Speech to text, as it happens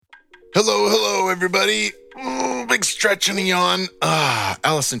Hello, everybody. Big stretch and a yawn.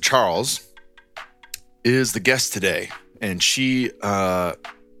 Allison Charles is the guest today, and she,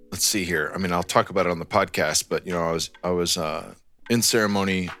 let's see here. I mean, I'll talk about it on the podcast, but I was in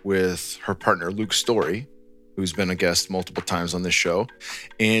ceremony with her partner Luke Story, who's been a guest multiple times on this show,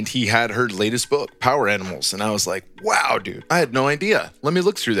 and he had her latest book, Power Animals, and I was like, wow, dude, I had no idea. Let me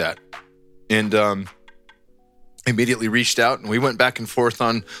look through that, and immediately reached out, and we went back and forth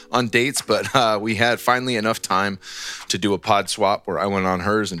on dates, but we had finally enough time to do a pod swap where I went on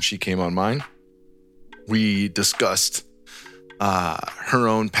hers and she came on mine. We discussed her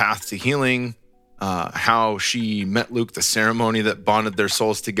own path to healing, how she met Luke, the ceremony that bonded their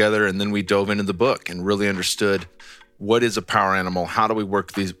souls together, and then we dove into the book and really understood what is a power animal, how do we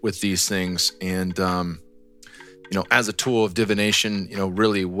work with these things, and as a tool of divination,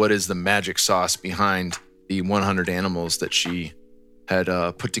 really what is the magic sauce behind the 100 animals that she had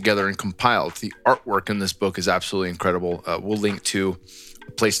put together and compiled. The artwork in this book is absolutely incredible. We'll link to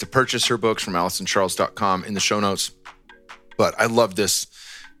a place to purchase her books from AllisonCharles.com in the show notes. But I loved this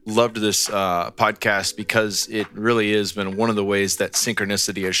podcast because it really has been one of the ways that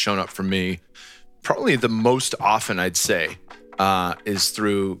synchronicity has shown up for me, probably the most often, I'd say, is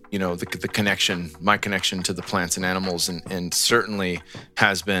through, the connection, my connection to the plants and animals, and certainly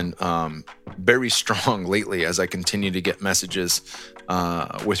has been very strong lately as I continue to get messages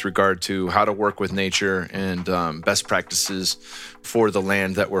with regard to how to work with nature and best practices for the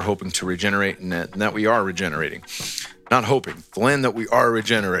land that we're hoping to regenerate and that we are regenerating. Not hoping, the land that we are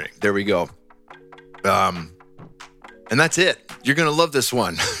regenerating. There we go. And that's it. You're going to love this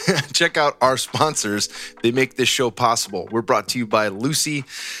one. Check out our sponsors. They make this show possible. We're brought to you by Lucy.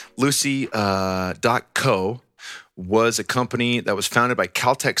 Lucy.co was a company that was founded by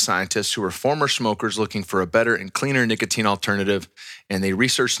Caltech scientists who were former smokers looking for a better and cleaner nicotine alternative. And they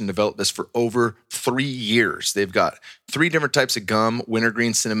researched and developed this for over 3 years. They've got 3 different types of gum,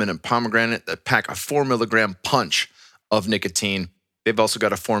 wintergreen, cinnamon, and pomegranate, that pack a 4 milligram punch of nicotine. They've also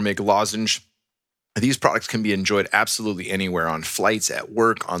got a 4 mg lozenge. These products can be enjoyed absolutely anywhere, on flights, at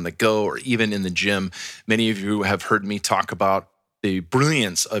work, on the go, or even in the gym. Many of you have heard me talk about the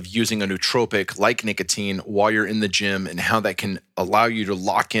brilliance of using a nootropic like nicotine while you're in the gym and how that can allow you to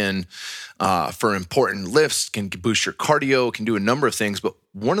lock in for important lifts, can boost your cardio, can do a number of things. But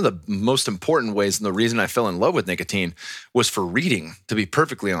one of the most important ways, and the reason I fell in love with nicotine, was for reading, to be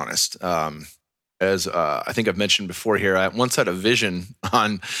perfectly honest. As I think I've mentioned before here, I once had a vision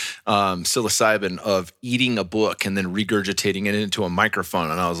on psilocybin of eating a book and then regurgitating it into a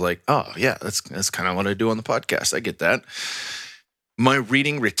microphone. And I was like, oh, yeah, that's kind of what I do on the podcast. I get that. My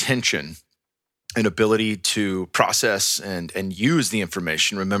reading retention and ability to process and use the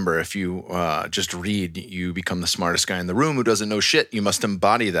information. Remember, if you just read, you become the smartest guy in the room who doesn't know shit. You must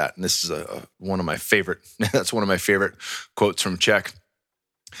embody that. And this is one of my favorite, that's one of my favorite quotes from Czech.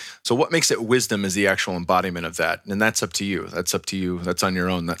 So what makes it wisdom is the actual embodiment of that. And that's up to you. That's up to you. That's on your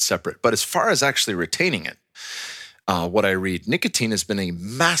own. That's separate. But as far as actually retaining it, what I read, nicotine has been a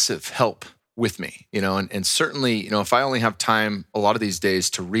massive help with me, and certainly, if I only have time a lot of these days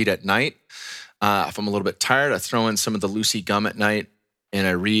to read at night, if I'm a little bit tired, I throw in some of the Lucy gum at night and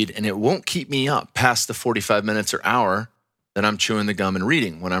I read, and it won't keep me up past the 45 minutes or hour that I'm chewing the gum and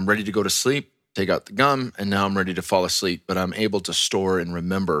reading. When I'm ready to go to sleep, take out the gum, and now I'm ready to fall asleep, but I'm able to store and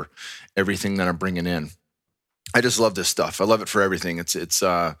remember everything that I'm bringing in. I just love this stuff. I love it for everything. It's just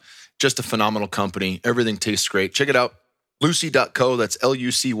a phenomenal company. Everything tastes great. Check it out. Lucy.co, that's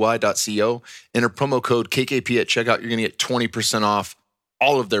LUCY.co. Enter promo code KKP at checkout. You're going to get 20% off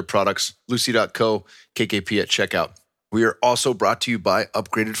all of their products. Lucy.co, KKP at checkout. We are also brought to you by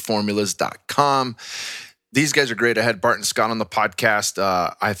upgradedformulas.com. These guys are great. I had Barton Scott on the podcast.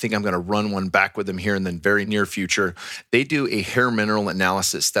 I think I'm going to run one back with them here in the very near future. They do a hair mineral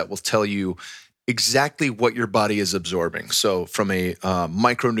analysis that will tell you exactly what your body is absorbing. So from a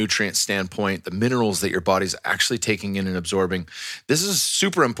micronutrient standpoint, the minerals that your body's actually taking in and absorbing, this is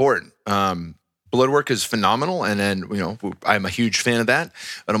super important. Blood work is phenomenal. And then, I'm a huge fan of that,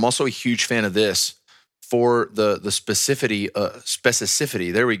 but I'm also a huge fan of this for the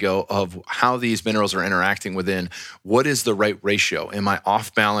specificity, there we go, of how these minerals are interacting within. What is the right ratio? Am I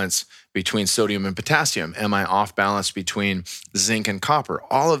off balance between sodium and potassium? Am I off balance between zinc and copper?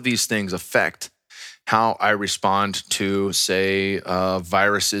 All of these things affect how I respond to, say,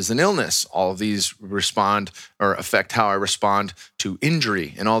 viruses and illness. All of these respond or affect how I respond to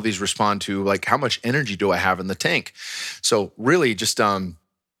injury, and all these respond to, like, how much energy do I have in the tank? So really just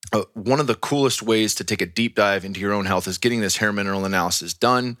one of the coolest ways to take a deep dive into your own health is getting this hair mineral analysis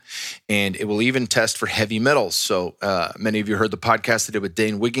done. And it will even test for heavy metals. So many of you heard the podcast I did with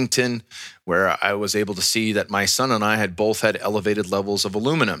Dane Wigington, where I was able to see that my son and I had both had elevated levels of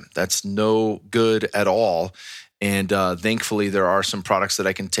aluminum. That's no good at all. And thankfully, there are some products that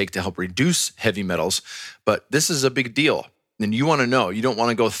I can take to help reduce heavy metals. But this is a big deal. And you want to know, you don't want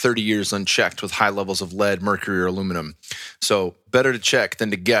to go 30 years unchecked with high levels of lead, mercury, or aluminum. So better to check than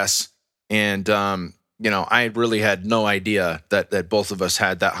to guess. And, I really had no idea that both of us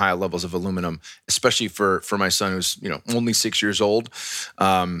had that high levels of aluminum, especially for my son who's, only 6 years old.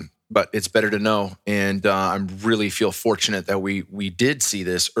 But it's better to know. And I really feel fortunate that we did see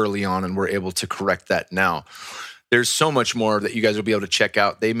this early on and we're able to correct that now. There's so much more that you guys will be able to check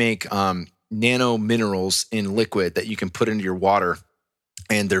out. They make nano minerals in liquid that you can put into your water,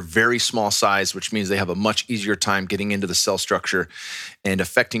 and they're very small size, which means they have a much easier time getting into the cell structure and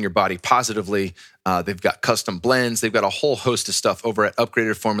affecting your body positively. They've got custom blends. They've got a whole host of stuff over at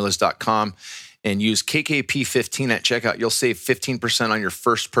upgradedformulas.com. And use KKP15 at checkout. You'll save 15% on your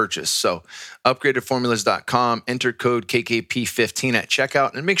first purchase. So upgradedformulas.com, enter code KKP15 at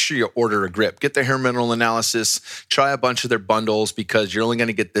checkout, and make sure you order a grip. Get the hair mineral analysis. Try a bunch of their bundles because you're only going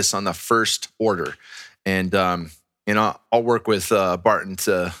to get this on the first order. And I'll work with Barton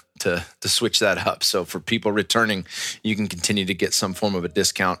to switch that up. So for people returning, you can continue to get some form of a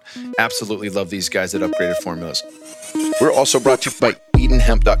discount. Absolutely love these guys at Upgraded Formulas. We're also brought to you by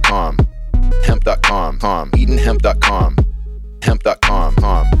EdenHemp.com. Hemp.com, EdenHemp.com, hemp.com,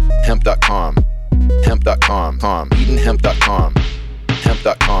 hemp.com, hemp.com, EdenHemp.com,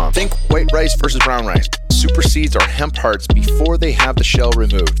 hemp.com. Think white rice versus brown rice. Super seeds are hemp hearts before they have the shell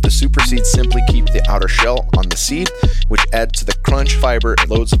removed. The super seeds simply keep the outer shell on the seed, which adds to the crunch, fiber, and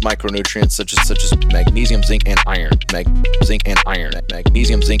loads of micronutrients such as magnesium, zinc, and iron.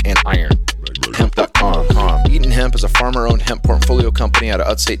 Magnesium, zinc, and iron. Hemp.com. Eden Hemp is a farmer-owned hemp portfolio company out of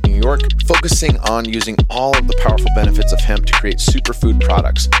upstate New York, focusing on using all of the powerful benefits of hemp to create superfood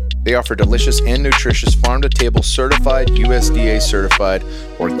products. They offer delicious and nutritious farm-to-table certified, USDA-certified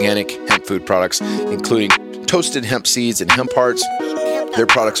organic hemp food products, including toasted hemp seeds and hemp hearts. Their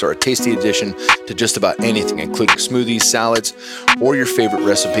products are a tasty addition to just about anything, including smoothies, salads, or your favorite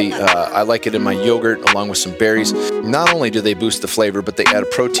recipe. I like it in my yogurt along with some berries. Not only do they boost the flavor, but they add a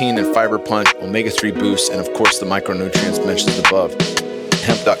protein and fiber punch, omega-3 boost, and of course the micronutrients mentioned above.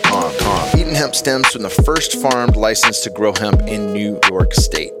 Hemp.com. Eden Hemp stems from the first farmed licensed to grow hemp in New York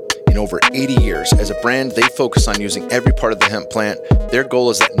State. In over 80 years, as a brand, they focus on using every part of the hemp plant. Their goal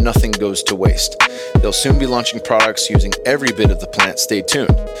is that nothing goes to waste. They'll soon be launching products using every bit of the plant. Stay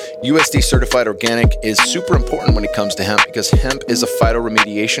tuned. USD certified organic is super important when it comes to hemp because hemp is a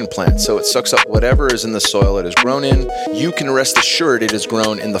phytoremediation plant, so it sucks up whatever is in the soil it is grown in. You can rest assured it is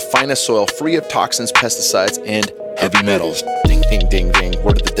grown in the finest soil, free of toxins, pesticides, and heavy metals. Ding, ding, ding, ding.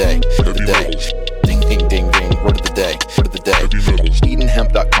 Word of the day. Word of the day. Ding, ding, ding, ding. Word of the day. Word of the day.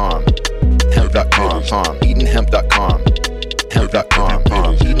 EdenHemp.com. Hemp.com. EdenHemp.com. Hemp.com.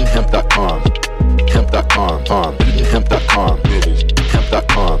 EdenHemp.com. Hemp.com. EdenHemp.com.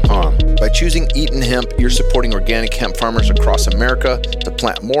 Hemp.com. By choosing Eden Hemp, you're supporting organic hemp farmers across America to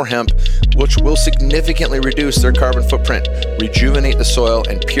plant more hemp, which will significantly reduce their carbon footprint, rejuvenate the soil,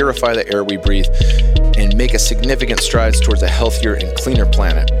 and purify the air we breathe, and make a significant strides towards a healthier and cleaner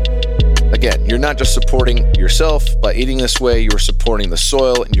planet. Again, you're not just supporting yourself by eating this way, you're supporting the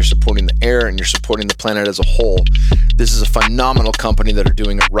soil, and you're supporting the air, and you're supporting the planet as a whole. This is a phenomenal company that are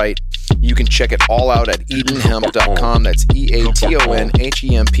doing it right. You can check it all out at EdenHemp.com. That's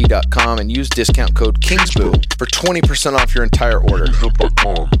EATONHEMP.com, and use discount code KINGSBOO for 20% off your entire order.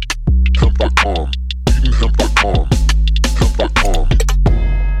 EdenHemp.com. Hemp.com. EdenHemp.com. Hemp.com.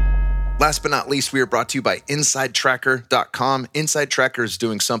 Last but not least, we are brought to you by InsideTracker.com. InsideTracker is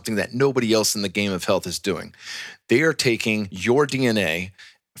doing something that nobody else in the game of health is doing. They are taking your DNA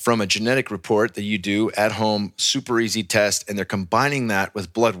from a genetic report that you do at home, super easy test, and they're combining that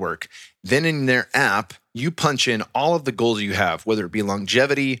with blood work. Then in their app, you punch in all of the goals you have, whether it be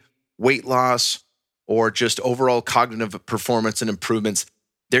longevity, weight loss, or just overall cognitive performance and improvements.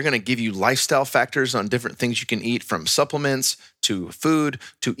 They're going to give you lifestyle factors on different things you can eat, from supplements to food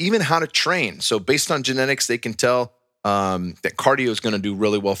to even how to train. So based on genetics, they can tell that cardio is going to do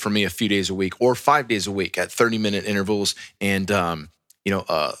really well for me a few days a week or 5 days a week at 30-minute intervals and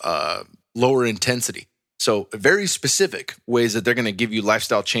lower intensity. So very specific ways that they're going to give you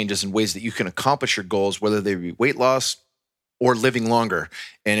lifestyle changes and ways that you can accomplish your goals, whether they be weight loss or living longer.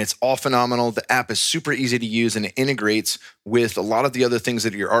 And it's all phenomenal. The app is super easy to use and it integrates with a lot of the other things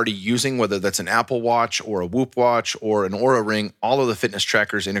that you're already using, whether that's an Apple Watch or a Whoop Watch or an Oura Ring. All of the fitness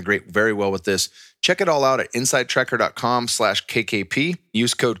trackers integrate very well with this. Check it all out at insidetracker.com/KKP.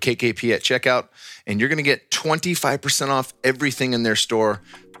 Use code KKP at checkout, and you're going to get 25% off everything in their store.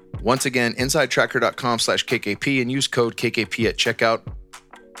 Once again, insidetracker.com/KKP and use code KKP at checkout.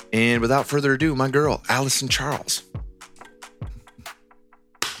 And without further ado, my girl, Allison Charles.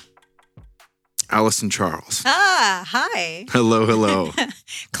 Allison Charles. Hi. Hello, hello.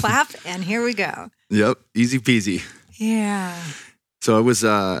 Clap, and here we go. Yep, easy peasy. Yeah. So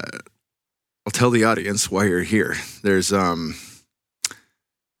I'll tell the audience why you're here. There's, I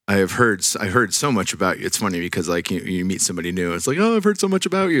heard so much about you. It's funny because like you meet somebody new. It's like, oh, I've heard so much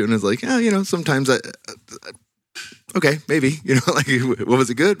about you. And it's like, sometimes okay, maybe, like, what was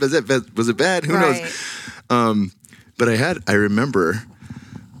it good? Was it bad? Who knows? But I remember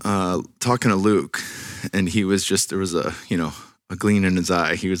talking to Luke, and he was there was a gleam in his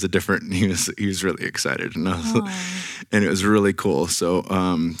eye. He was he was really excited, and and it was really cool. So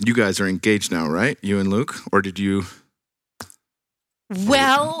you guys are engaged now, right? You and Luke, or did you?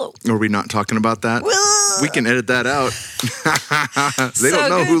 Well, are we not talking about that? We can edit that out. They don't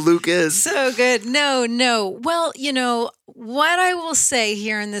know who Luke is. So good. No. Well, what I will say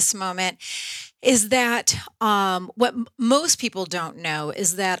here in this moment is that what most people don't know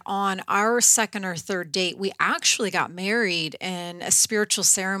is that on our second or third date, we actually got married in a spiritual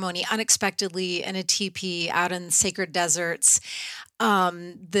ceremony unexpectedly in a teepee out in the sacred deserts.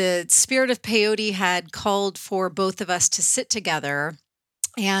 The spirit of peyote had called for both of us to sit together.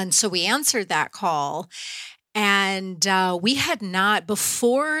 And so we answered that call. And we had not,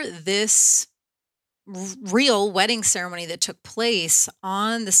 before this real wedding ceremony that took place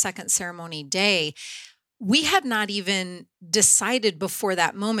on the second ceremony day, we had not even decided before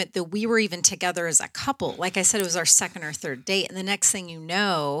that moment that we were even together as a couple. Like I said, it was our second or third date. And the next thing you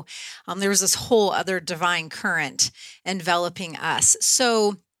know, there was this whole other divine current enveloping us.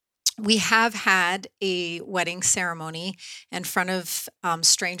 So we have had a wedding ceremony in front of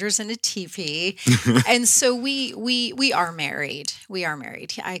strangers in a teepee. And so we are married. We are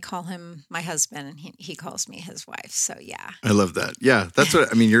married. I call him my husband and he calls me his wife. So yeah. I love that. Yeah. That's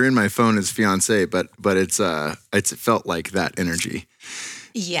what, you're in my phone as fiance, but it felt like that energy.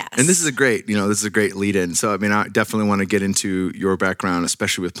 Yes. And this is a great lead in. So, I definitely want to get into your background,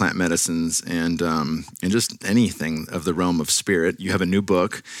 especially with plant medicines and just anything of the realm of spirit. You have a new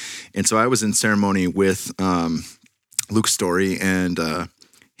book. And so I was in ceremony with Luke Story and a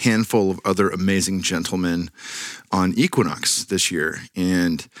handful of other amazing gentlemen on Equinox this year.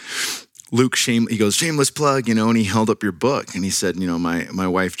 And Luke, he goes, shameless plug, and he held up your book and he said, my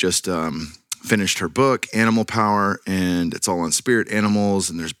wife just finished her book, Animal Power, and it's all on spirit animals,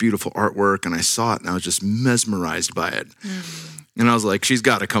 and there's beautiful artwork, and I saw it, and I was just mesmerized by it. And I was like, she's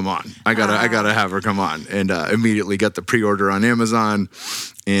got to come on. I gotta have her come on, and immediately got the pre-order on Amazon,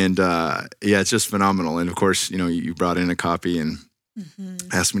 and it's just phenomenal. And of course, you brought in a copy and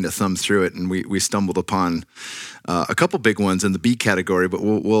asked me to thumb through it, and we stumbled upon a couple big ones in the B category, but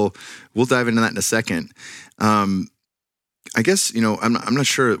we'll dive into that in a second. I guess, I'm not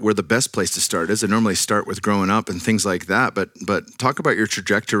sure where the best place to start is. I normally start with growing up and things like that, but talk about your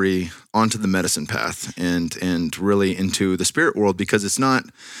trajectory onto the medicine path and really into the spirit world, because it's not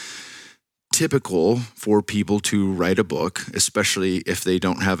typical for people to write a book, especially if they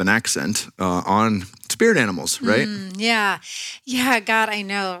don't have an accent on spirit animals, right? Yeah. God, I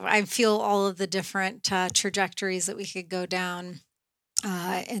know. I feel all of the different trajectories that we could go down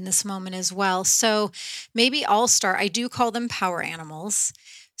in this moment as well. So maybe I'll start. I do call them power animals.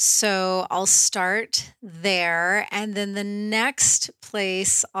 So I'll start there. And then the next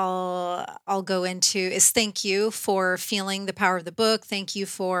place I'll go into is thank you for feeling the power of the book. Thank you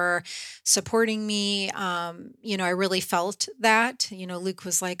for supporting me. I really felt that. Luke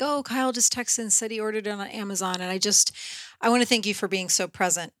was like, oh, Kyle just texted and said he ordered it on Amazon. And I want to thank you for being so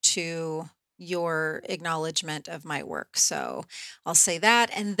present to your acknowledgement of my work. So I'll say that.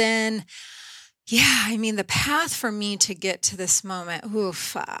 And then, the path for me to get to this moment,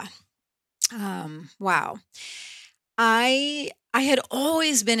 wow. I had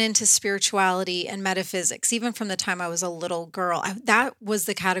always been into spirituality and metaphysics, even from the time I was a little girl. That was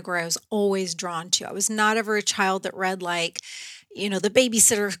the category I was always drawn to. I was not ever a child that read the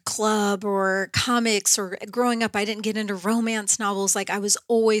Babysitter Club or comics, or growing up, I didn't get into romance novels. I was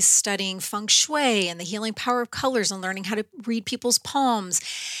always studying feng shui and the healing power of colors and learning how to read people's palms.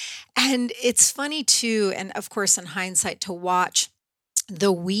 And it's funny too, and of course in hindsight, to watch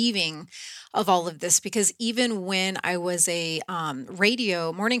the weaving of all of this, because even when I was a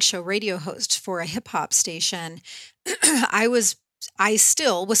morning show radio host for a hip hop station, I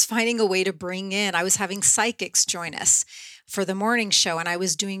still was finding a way to bring in. I was having psychics join us for the morning show, and I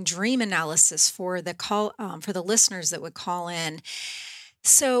was doing dream analysis for the listeners that would call in.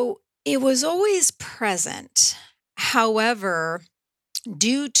 So it was always present. However,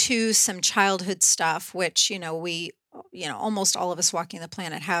 due to some childhood stuff, which almost all of us walking the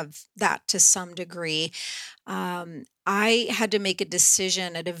planet have that to some degree. I had to make a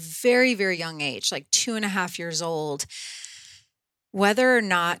decision at a very, very young age, like 2.5 years old, whether or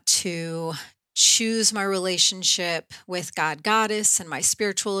not to choose my relationship with God, Goddess, and my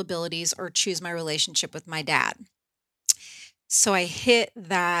spiritual abilities, or choose my relationship with my dad. So I hit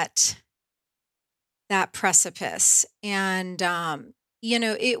that precipice, and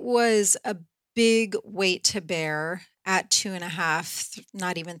it was a big weight to bear at 2.5,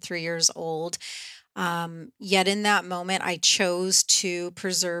 not even 3 years old. Yet in that moment, I chose to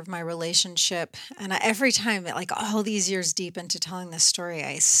preserve my relationship. And every time, like all these years deep into telling this story,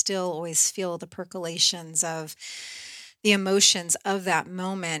 I still always feel the percolations of the emotions of that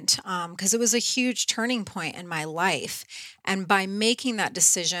moment, because it was a huge turning point in my life. And by making that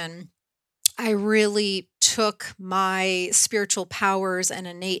decision, I really took my spiritual powers and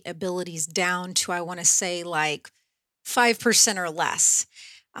innate abilities down to, I want to say, like 5% or less.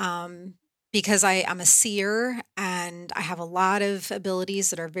 Because I'm a seer and I have a lot of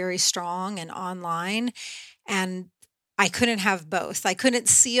abilities that are very strong and online. And I couldn't have both. I couldn't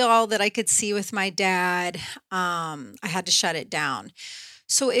see all that I could see with my dad. I had to shut it down.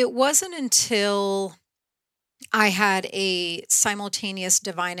 So it wasn't until I had a simultaneous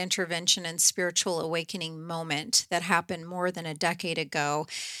divine intervention and spiritual awakening moment that happened more than a decade ago.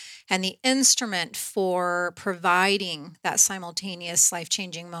 And the instrument for providing that simultaneous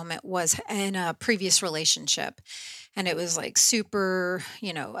life-changing moment was in a previous relationship. And it was like super,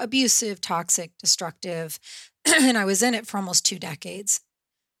 abusive, toxic, destructive. And I was in it for almost 2 decades.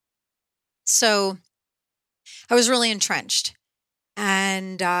 So I was really entrenched.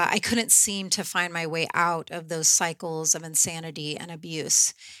 And I couldn't seem to find my way out of those cycles of insanity and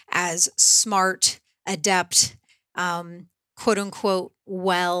abuse. As smart, adept, quote unquote,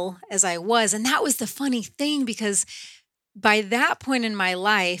 well as I was. And that was the funny thing, because by that point in my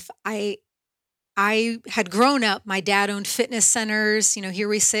life, I had grown up. My dad owned fitness centers. Here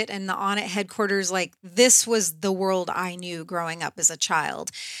we sit in the Onnit headquarters. Like, this was the world I knew growing up as a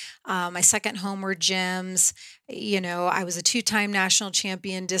child. My second home were gyms. I was a 2-time national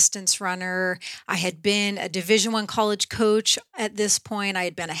champion distance runner. I had been a Division I college coach at this point. I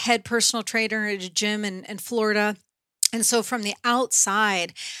had been a head personal trainer at a gym in Florida. And so from the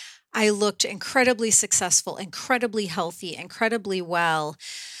outside, I looked incredibly successful, incredibly healthy, incredibly well.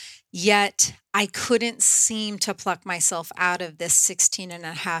 Yet I couldn't seem to pluck myself out of this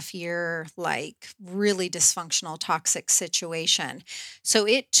 16.5-year, really dysfunctional, toxic situation. So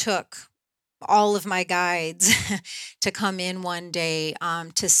it took all of my guides to come in one day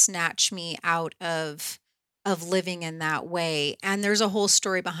to snatch me out of living in that way. And there's a whole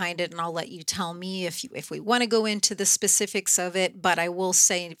story behind it, and I'll let you tell me if we want to go into the specifics of it. But I will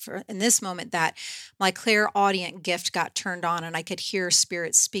say in this moment that my clairaudient gift got turned on, and I could hear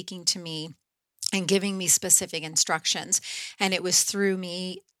spirit speaking to me and giving me specific instructions. And it was through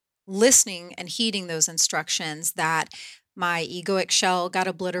me listening and heeding those instructions that my egoic shell got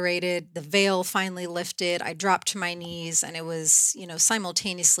obliterated, the veil finally lifted, I dropped to my knees, and it was,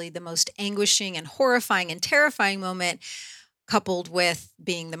 simultaneously the most anguishing and horrifying and terrifying moment, coupled with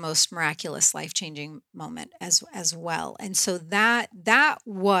being the most miraculous, life-changing moment as well. And so that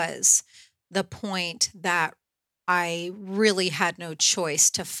was the point that I really had no choice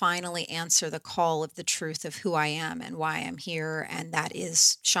to finally answer the call of the truth of who I am and why I'm here, and that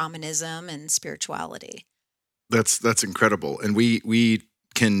is shamanism and spirituality. That's incredible. And we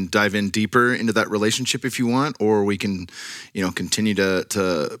can dive in deeper into that relationship if you want, or we can, continue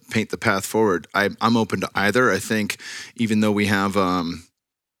to paint the path forward. I'm open to either. I think even though we have, I'd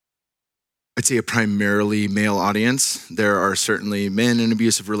say a primarily male audience, there are certainly men in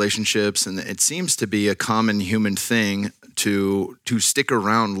abusive relationships, and it seems to be a common human thing to stick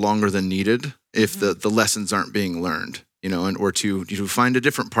around longer than needed if the lessons aren't being learned. Or to find a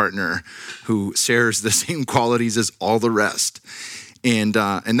different partner who shares the same qualities as all the rest. And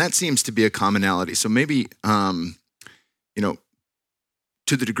that seems to be a commonality. So maybe, to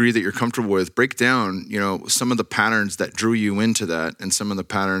the degree that you're comfortable with, break down, some of the patterns that drew you into that, and some of the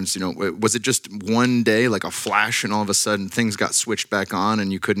patterns, was it just one day, like a flash, and all of a sudden things got switched back on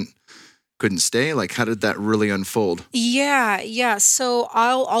and you couldn't couldn't stay? Like, how did that really unfold? Yeah. So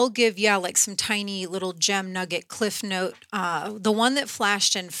I'll give like some tiny little gem nugget cliff note. The one that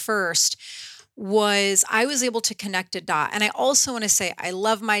flashed in first was I was able to connect a dot. And I also want to say I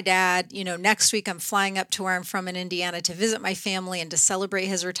love my dad. Next week I'm flying up to where I'm from in Indiana to visit my family and to celebrate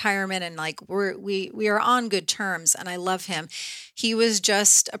his retirement. And like we are on good terms, and I love him. He was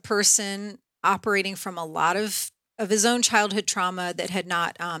just a person operating from a lot of his own childhood trauma that had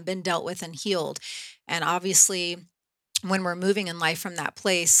not been dealt with and healed. And obviously, when we're moving in life from that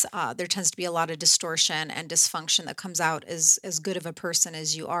place, there tends to be a lot of distortion and dysfunction that comes out as good of a person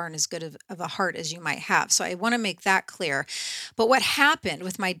as you are and as good of a heart as you might have. So I want to make that clear. But what happened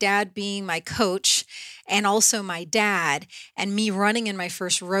with my dad being my coach and also my dad and me running in my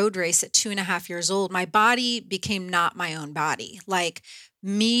first road race at 2.5 years old, my body became not my own body. Like,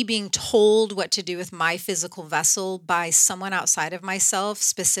 me being told what to do with my physical vessel by someone outside of myself,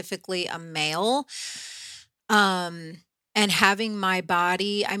 specifically a male, and having my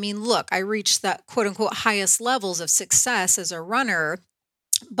body, I mean, look, I reached the quote unquote highest levels of success as a runner,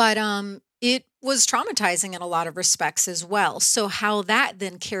 but it was traumatizing in a lot of respects as well. So how that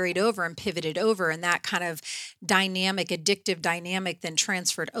then carried over and pivoted over, and that kind of dynamic, addictive dynamic then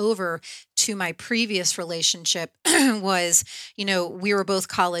transferred over to my previous relationship was, we were both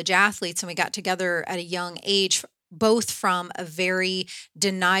college athletes and we got together at a young age, both from a very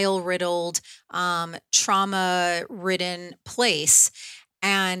denial-riddled, trauma-ridden place.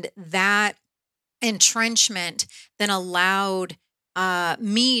 And that entrenchment then allowed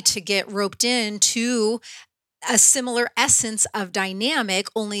me to get roped into a similar essence of dynamic,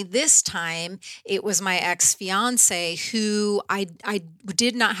 only this time it was my ex-fiance who I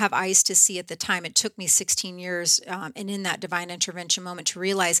did not have eyes to see at the time. It took me 16 years and in that divine intervention moment to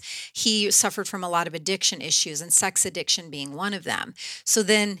realize he suffered from a lot of addiction issues, and sex addiction being one of them. So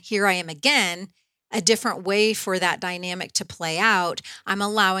then here I am again, a different way for that dynamic to play out. I'm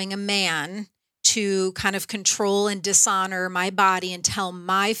allowing a man to kind of control and dishonor my body and tell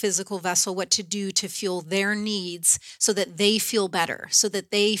my physical vessel what to do to fuel their needs so that they feel better, so that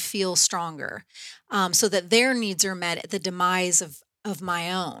they feel stronger, so that their needs are met at the demise of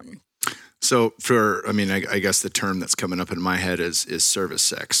my own. So I guess the term that's coming up in my head is service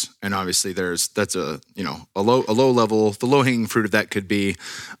sex. And obviously that's a low level, the low hanging fruit of that could be,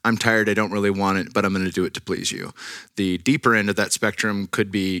 I'm tired, I don't really want it, but I'm going to do it to please you. The deeper end of that spectrum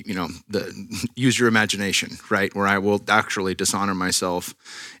could be, use your imagination, right? Where I will actually dishonor myself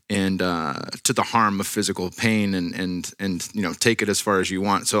and to the harm of physical pain and take it as far as you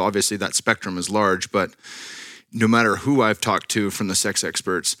want. So obviously that spectrum is large, but no matter who I've talked to from the sex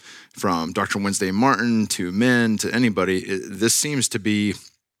experts, from Dr. Wednesday Martin to men to anybody, this seems to be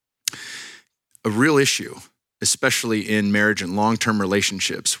a real issue, especially in marriage and long-term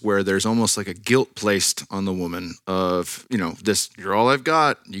relationships, where there's almost like a guilt placed on the woman of, this, you're all I've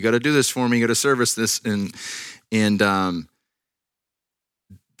got. You got to do this for me. You got to service this.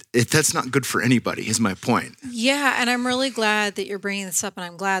 That's not good for anybody, is my point. Yeah, and I'm really glad that you're bringing this up, and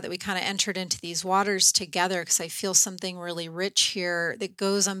I'm glad that we kind of entered into these waters together, because I feel something really rich here that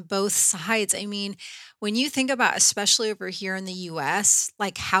goes on both sides. I mean, when you think about, especially over here in the US,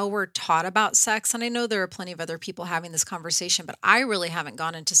 like how we're taught about sex, and I know there are plenty of other people having this conversation, but I really haven't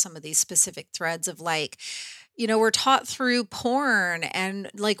gone into some of these specific threads of like, we're taught through porn, and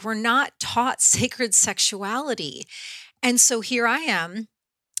like we're not taught sacred sexuality. And so here I am,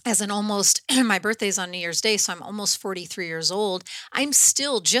 as an almost, my birthday's on New Year's Day, so I'm almost 43 years old. I'm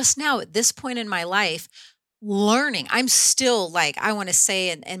still just now at this point in my life learning. I'm still like, I want to say,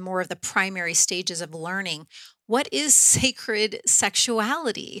 in more of the primary stages of learning, what is sacred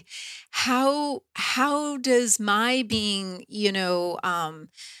sexuality? How does my being,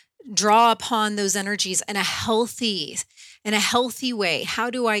 draw upon those energies in a healthy way?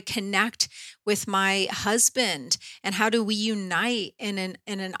 How do I connect with my husband, and how do we unite in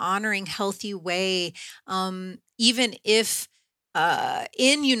an honoring, healthy way? Even if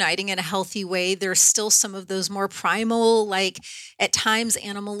in uniting in a healthy way, there's still some of those more primal, like at times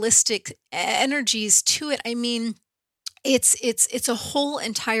animalistic energies to it. I mean, it's a whole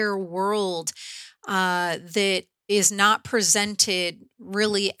entire world that is not presented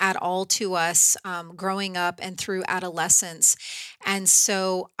really at all to us growing up and through adolescence. And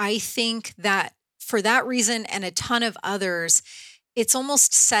so I think that for that reason and a ton of others, it's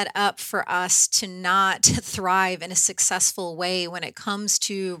almost set up for us to not thrive in a successful way when it comes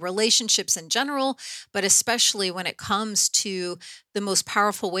to relationships in general, but especially when it comes to the most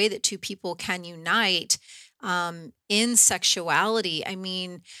powerful way that two people can unite in sexuality. I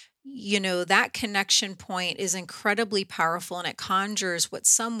mean, that connection point is incredibly powerful, and it conjures what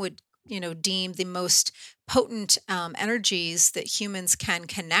some would deemed the most potent energies that humans can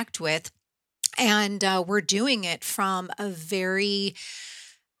connect with. And we're doing it from a very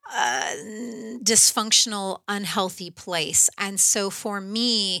uh, dysfunctional, unhealthy place. And so for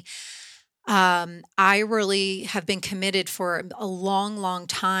me, I really have been committed for a long, long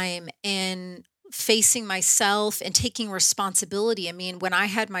time in facing myself and taking responsibility. I mean, when I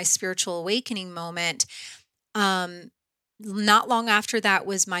had my spiritual awakening moment, um, not long after that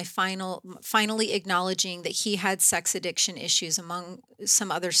was my finally acknowledging that he had sex addiction issues among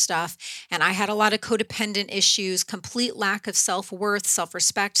some other stuff, and I had a lot of codependent issues, complete lack of self-worth,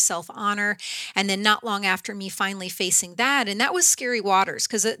 self-respect, self-honor. And then not long after me finally facing that, and that was scary waters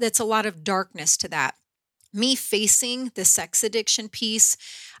because that's a lot of darkness to that, me facing the sex addiction piece.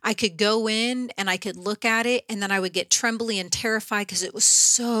 I could go in and I could look at it, and then I would get trembly and terrified because it was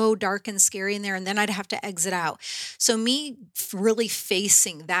so dark and scary in there. And then I'd have to exit out. So, me really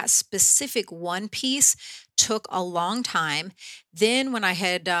facing that specific one piece took a long time. Then, when I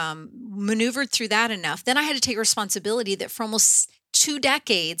had maneuvered through that enough, then I had to take responsibility that for almost 2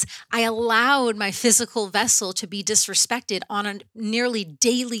 decades, I allowed my physical vessel to be disrespected on a nearly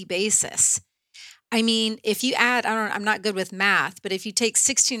daily basis. I mean, if you add, I'm not good with math, but if you take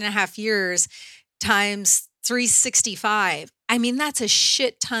 16 and a half years times 365, I mean, that's a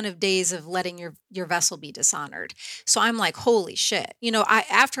shit ton of days of letting your vessel be dishonored. So I'm like, holy shit.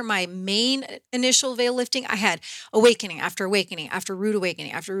 After my main initial veil lifting, I had awakening after rude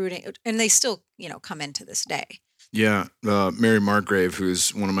awakening after rude, and they still, come into this day. Yeah, Mary Margrave,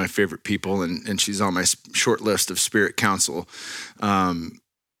 who's one of my favorite people, and she's on my short list of spirit council.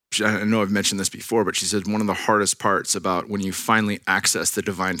 I know I've mentioned this before, but she said one of the hardest parts about when you finally access the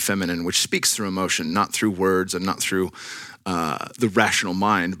divine feminine, which speaks through emotion, not through words and not through the rational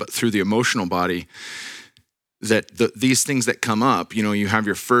mind, but through the emotional body, that these things that come up, you have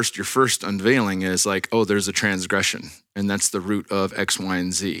your first unveiling is like, oh, there's a transgression, and that's the root of X, Y,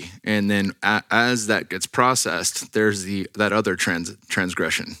 and Z. And then as that gets processed, there's that other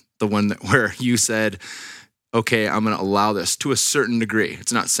transgression, the one where you said, okay, I'm going to allow this to a certain degree.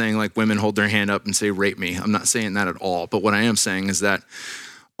 It's not saying like women hold their hand up and say, rape me. I'm not saying that at all. But what I am saying is that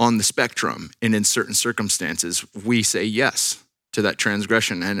on the spectrum and in certain circumstances, we say yes to that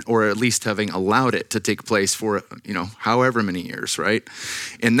transgression, or at least having allowed it to take place for, however many years, right?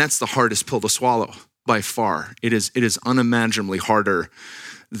 And that's the hardest pill to swallow by far. It is unimaginably harder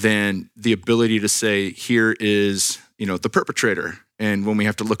than the ability to say, here is, the perpetrator. And when we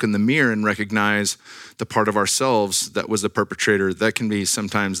have to look in the mirror and recognize the part of ourselves that was the perpetrator, that can be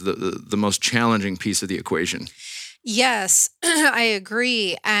sometimes the most challenging piece of the equation. Yes, I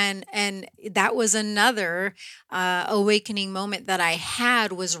agree. And that was another awakening moment that I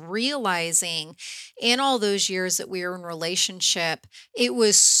had, was realizing in all those years that we were in relationship, it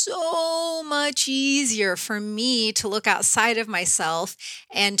was so much easier for me to look outside of myself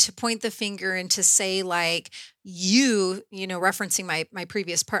and to point the finger and to say, like, referencing my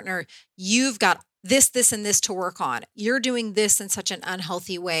previous partner, you've got this, and this to work on. You're doing this in such an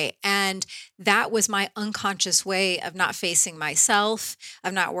unhealthy way. And that was my unconscious way of not facing myself,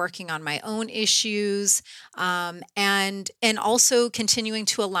 of not working on my own issues, and also continuing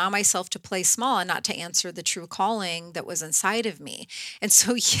to allow myself to play small and not to answer the true calling that was inside of me. And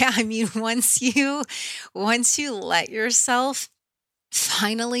so, yeah, I mean, once you let yourself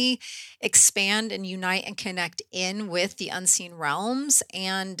finally expand and unite and connect in with the unseen realms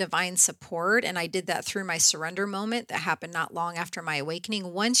and divine support. And I did that through my surrender moment that happened not long after my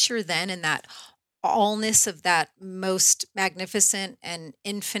awakening. Once you're then in that allness of that most magnificent and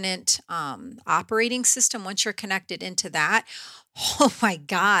infinite operating system, once you're connected into that, oh my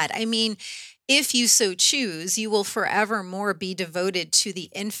God. I mean, if you so choose, you will forevermore be devoted to the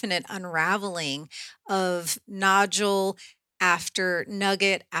infinite unraveling of nodule after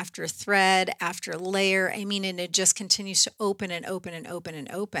nugget, after thread, after layer. I mean, and it just continues to open and open and open and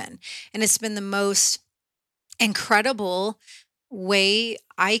open. And it's been the most incredible way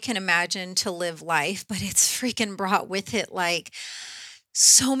I can imagine to live life, but it's freaking brought with it like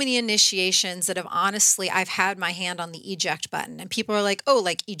so many initiations that have honestly, I've had my hand on the eject button, and people are like, oh,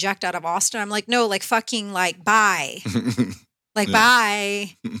 like eject out of Austin. I'm like, no, like fucking like bye. Like,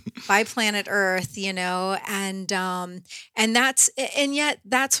 bye planet Earth, and yet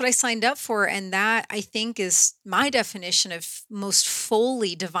that's what I signed up for. And that, I think, is my definition of most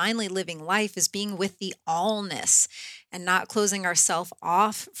fully divinely living life, is being with the allness and not closing ourselves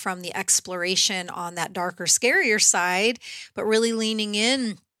off from the exploration on that darker, scarier side, but really leaning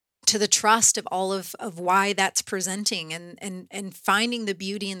in to the trust of all of why that's presenting, and finding the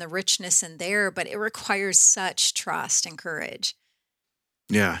beauty and the richness in there. But it requires such trust and courage.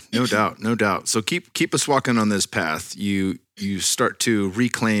 Yeah, no doubt, no doubt. So keep us walking on this path. You start to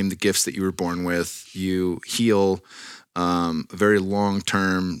reclaim the gifts that you were born with. You heal a very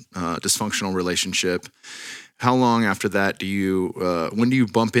long-term dysfunctional relationship. How long after that do you? When do you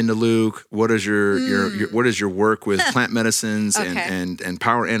bump into Luke? What is your what is your work with plant medicines and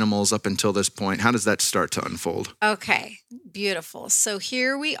power animals up until this point? How does that start to unfold? Okay, beautiful. So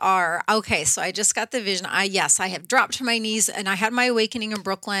here we are. Okay, so I just got the vision. I have dropped to my knees and I had my awakening in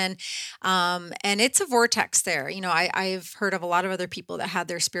Brooklyn, and it's a vortex there. You know, I've heard of a lot of other people that had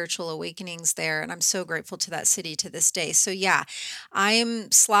their spiritual awakenings there, and I'm so grateful to that city to this day. So yeah, I'm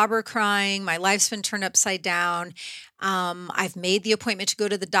slobber crying. My life's been turned upside down. I've made the appointment to go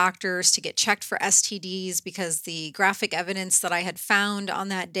to the doctors to get checked for STDs because the graphic evidence that I had found on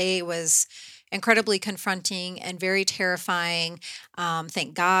that day was incredibly confronting and very terrifying.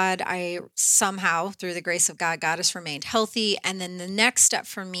 Thank God I somehow, through the grace of God, has remained healthy. And then the next step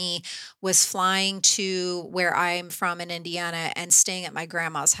for me was flying to where I'm from in Indiana and staying at my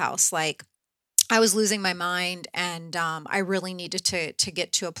grandma's house. Like, I was losing my mind, and I really needed to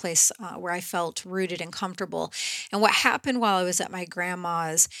get to a place where I felt rooted and comfortable. And what happened while I was at my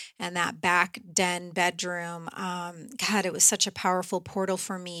grandma's and that back den bedroom, God, it was such a powerful portal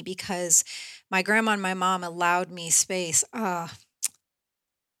for me because my grandma and my mom allowed me space. And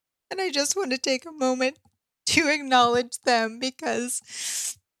I just want to take a moment to acknowledge them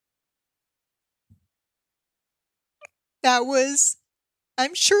because that was,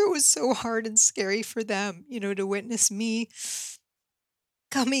 I'm sure it was so hard and scary for them, you know, to witness me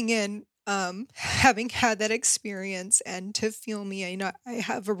coming in, having had that experience and to feel me. I know I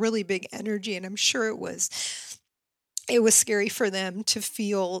have a really big energy, and I'm sure it was scary for them to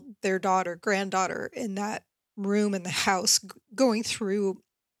feel their granddaughter in that room in the house going through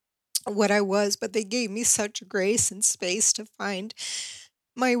what I was, but they gave me such grace and space to find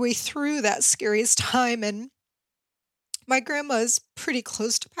my way through that scariest time. And my grandma is pretty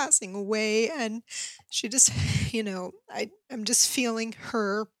close to passing away, and she just, you know, I'm just feeling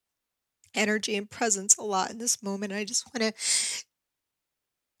her energy and presence a lot in this moment. I just want to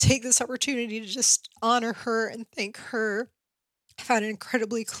take this opportunity to just honor her and thank her. I've had an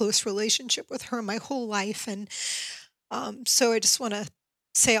incredibly close relationship with her my whole life, and so I just want to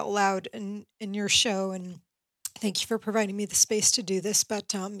say out loud in your show, and thank you for providing me the space to do this.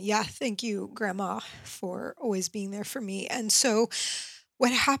 But yeah, thank you, Grandma, for always being there for me. And so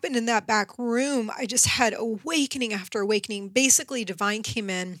what happened in that back room, I just had awakening after awakening. Basically, Divine came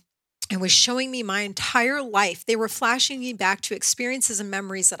in and was showing me my entire life. They were flashing me back to experiences and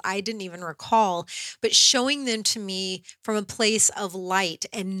memories that I didn't even recall, but showing them to me from a place of light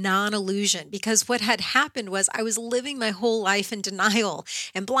and non-illusion. Because what had happened was I was living my whole life in denial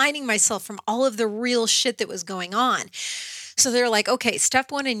and blinding myself from all of the real shit that was going on. So they're like, okay,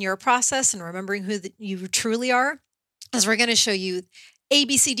 step one in your process and remembering who you truly are is we're going to show you A,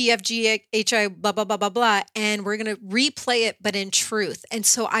 B, C, D, F, G, H, I, blah, blah, blah, blah, blah. And we're going to replay it, but in truth. And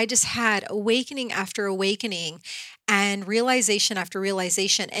so I just had awakening after awakening and realization after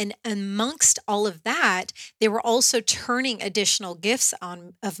realization. And amongst all of that, they were also turning additional gifts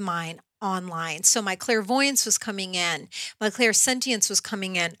of mine online. So my clairvoyance was coming in, my clairsentience was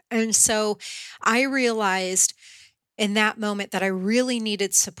coming in. And so I realized in that moment that I really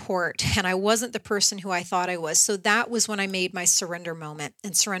needed support, and I wasn't the person who I thought I was. So that was when I made my surrender moment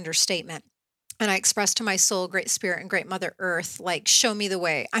and surrender statement. And I expressed to my soul, Great Spirit and Great Mother Earth, like, show me the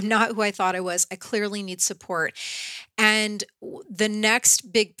way. I'm not who I thought I was. I clearly need support. And the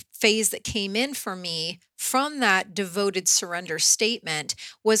next big phase that came in for me from that devoted surrender statement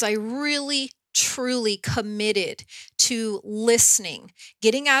was I really truly committed to listening,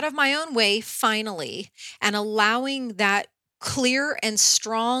 getting out of my own way finally, and allowing that clear and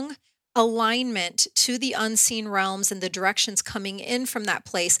strong alignment to the unseen realms and the directions coming in from that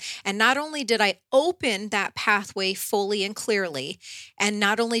place. And not only did I open that pathway fully and clearly, and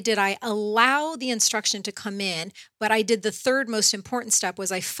not only did I allow the instruction to come in, but I did the third most important step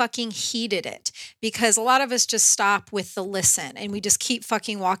was I fucking heeded it. Because a lot of us just stop with the listen and we just keep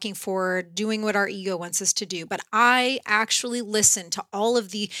fucking walking forward, doing what our ego wants us to do. But I actually listened to all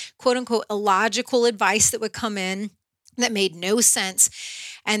of the quote unquote illogical advice that would come in that made no sense.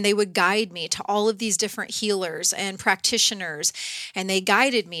 And they would guide me to all of these different healers and practitioners. And they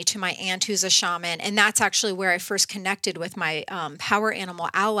guided me to my aunt who's a shaman. And that's actually where I first connected with my power animal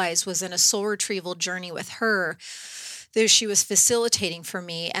allies, was in a soul retrieval journey with her There she was facilitating for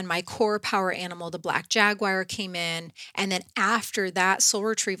me, and my core power animal, the black jaguar, came in. And then after that soul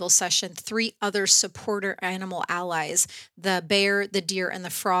retrieval session, 3 other supporter animal allies, the bear, the deer, and the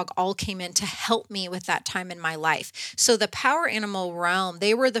frog, all came in to help me with that time in my life. So the power animal realm,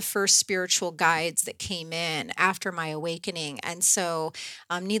 they were the first spiritual guides that came in after my awakening. And so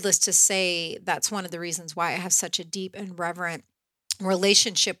needless to say, that's one of the reasons why I have such a deep and reverent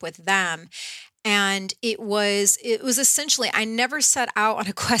relationship with them. And it was essentially, I never set out on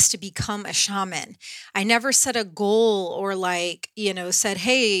a quest to become a shaman. I never set a goal or said,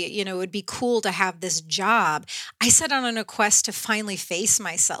 hey, it would be cool to have this job. I set out on a quest to finally face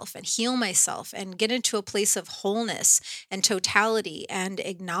myself and heal myself and get into a place of wholeness and totality and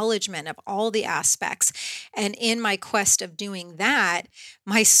acknowledgement of all the aspects. And in my quest of doing that,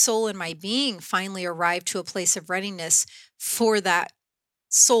 my soul and my being finally arrived to a place of readiness for that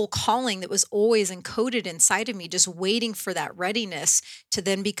soul calling that was always encoded inside of me, just waiting for that readiness to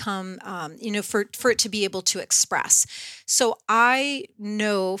then become, for it to be able to express. So I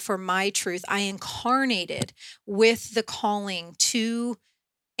know for my truth, I incarnated with the calling to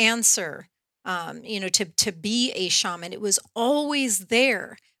answer, to be a shaman. It was always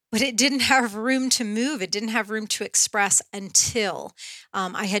there, but it didn't have room to move. It didn't have room to express until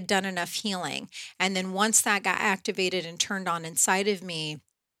I had done enough healing. And then once that got activated and turned on inside of me,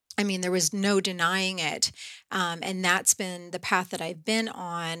 there was no denying it. And that's been the path that I've been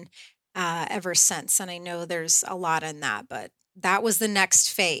on ever since. And I know there's a lot in that, but that was the next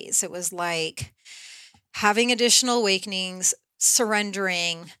phase. It was like having additional awakenings,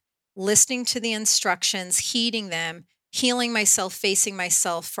 surrendering, listening to the instructions, heeding them, healing myself, facing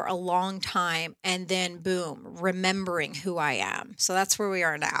myself for a long time, and then boom, remembering who I am. So that's where we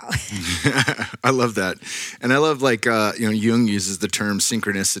are now. I love that. And I love Jung uses the term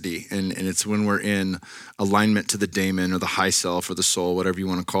synchronicity, and it's when we're in alignment to the daemon or the high self or the soul, whatever you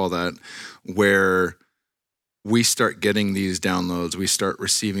want to call that, where we start getting these downloads, we start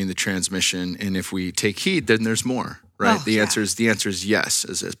receiving the transmission. And if we take heed, then there's more. Right. The answer is yes.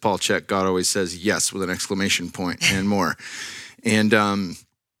 As Paul Chek, God always says yes with an exclamation point and more. And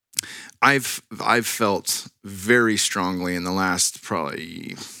I've felt very strongly in the last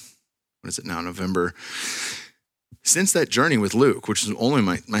probably, November, since that journey with Luke, which is only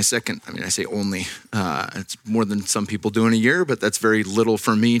my second, I say only, it's more than some people do in a year, but that's very little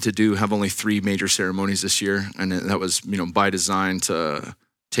for me to have only 3 major ceremonies this year. And that was, by design to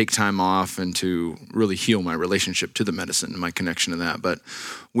take time off and to really heal my relationship to the medicine and my connection to that. But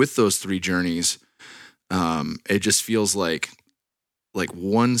with those 3 journeys, it just feels like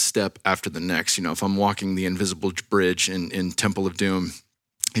one step after the next. If I'm walking the invisible bridge in Temple of Doom,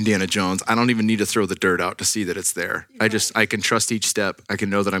 Indiana Jones, I don't even need to throw the dirt out to see that it's there. Right. I can trust each step. I can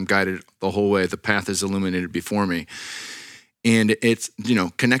know that I'm guided the whole way. The path is illuminated before me. And it's,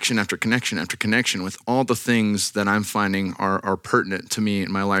 connection after connection after connection with all the things that I'm finding are pertinent to me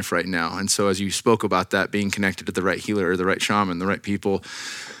in my life right now. And so as you spoke about that, being connected to the right healer or the right shaman, the right people,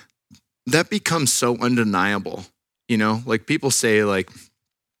 that becomes so undeniable. People say,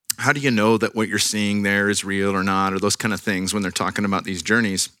 how do you know that what you're seeing there is real or not, or those kind of things when they're talking about these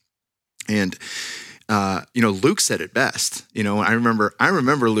journeys. And Luke said it best. I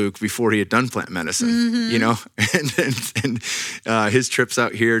remember Luke before he had done plant medicine. Mm-hmm. and his trips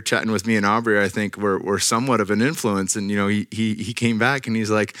out here chatting with me and Aubrey, I think, were somewhat of an influence. And he came back and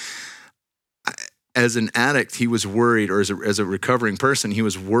he's like, as an addict, he was worried, or as a recovering person, he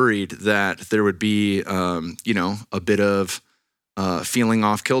was worried that there would be a bit of feeling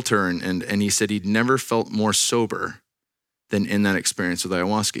off kilter, and he said he'd never felt more sober than in that experience with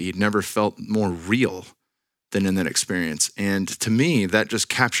ayahuasca. He'd never felt more real than in that experience. And to me, that just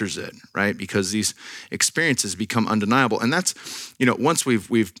captures it, right? Because these experiences become undeniable. And that's, once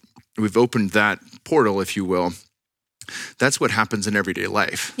we've opened that portal, if you will, that's what happens in everyday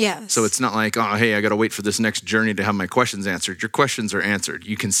life. Yes. So it's not like, oh, hey, I got to wait for this next journey to have my questions answered. Your questions are answered.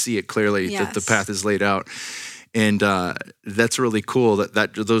 You can see it clearly. Yes. That the path is laid out. And that's really cool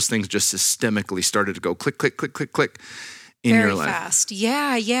that those things just systemically started to go click, click, click, click, click. In Very your life. Fast.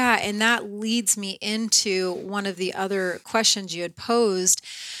 Yeah. And that leads me into one of the other questions you had posed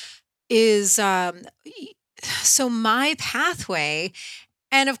is, so my pathway,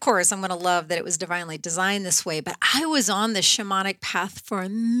 and of course I'm going to love that it was divinely designed this way, but I was on the shamanic path for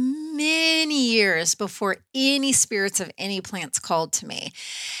many years before any spirits of any plants called to me.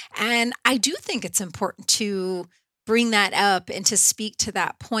 And I do think it's important to bring that up and to speak to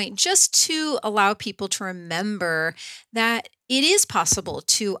that point, just to allow people to remember that it is possible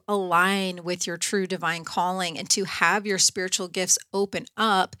to align with your true divine calling and to have your spiritual gifts open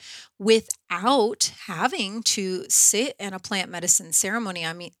up without having to sit in a plant medicine ceremony.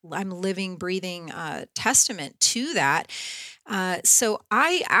 I mean, I'm living, breathing testament to that. So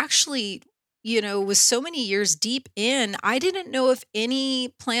I actually, was so many years deep in, I didn't know if any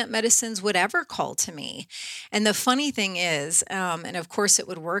plant medicines would ever call to me. And the funny thing is, and of course it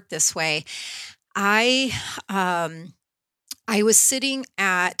would work this way, I was sitting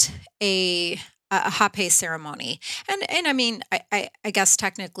at a hape ceremony. And I mean, I guess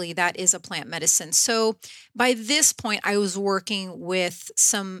technically that is a plant medicine. So by this point, I was working with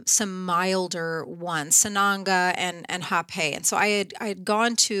some milder ones, Sananga and hape. And so I had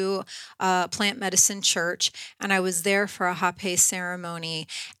gone to a plant medicine church, and I was there for a hape ceremony.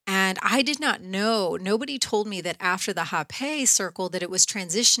 And I did not know, nobody told me that after the hape circle that it was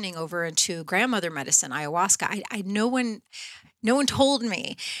transitioning over into grandmother medicine, ayahuasca. No one told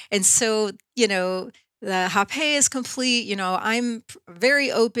me. And so, the hape is complete. I'm a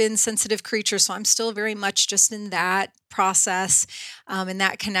very open, sensitive creature. So I'm still very much just in that process, in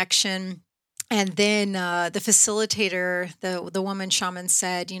that connection. And then the facilitator, the woman shaman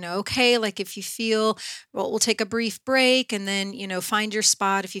said, okay, like if you feel, we'll take a brief break and then, find your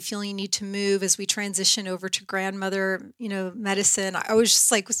spot if you feel you need to move as we transition over to grandmother, medicine. I was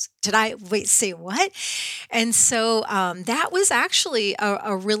just like, say what? And so that was actually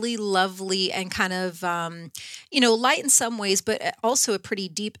a really lovely and kind of, light in some ways, but also a pretty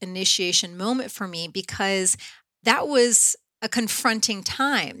deep initiation moment for me, because that was a confronting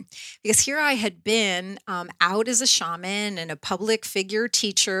time, because here I had been out as a shaman and a public figure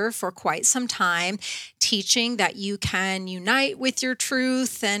teacher for quite some time, teaching that you can unite with your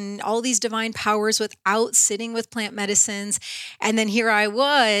truth and all these divine powers without sitting with plant medicines. And then here I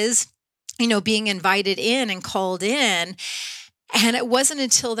was, being invited in and called in. And it wasn't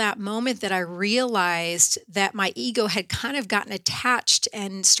until that moment that I realized that my ego had kind of gotten attached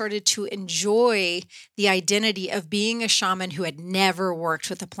and started to enjoy the identity of being a shaman who had never worked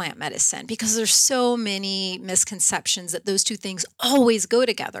with a plant medicine, because there's so many misconceptions that those two things always go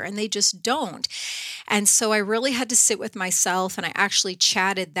together, and they just don't. And so I really had to sit with myself, and I actually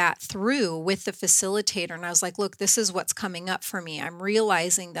chatted that through with the facilitator. And I was like, look, this is what's coming up for me. I'm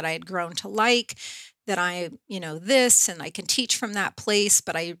realizing that I had grown to like that I, this, and I can teach from that place,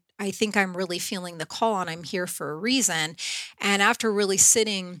 but I think I'm really feeling the call and I'm here for a reason. And after really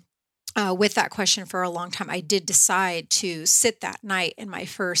sitting with that question for a long time, I did decide to sit that night in my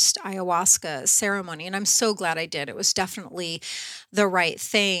first ayahuasca ceremony, and I'm so glad I did. It was definitely the right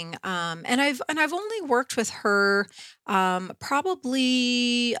thing. And I've only worked with her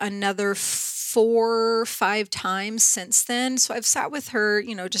probably another 4 or 5 times since then. So I've sat with her,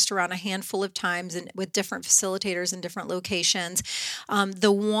 just around a handful of times, and with different facilitators in different locations.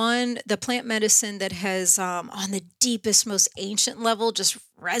 The plant medicine that has on the deepest, most ancient level just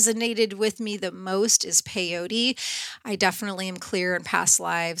resonated with me the most is peyote. I definitely am clear in past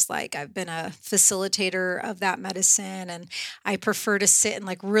lives. Like, I've been a facilitator of that medicine, and I prefer to sit in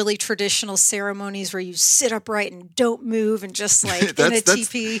like really traditional ceremonies where you sit upright and don't move and just like in a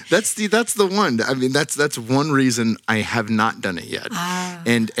teepee. That's the one. I mean, that's one reason I have not done it yet.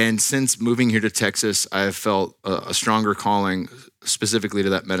 And since moving here to Texas, I have felt a stronger calling specifically to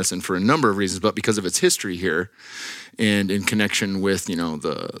that medicine for a number of reasons, but because of its history here and in connection with,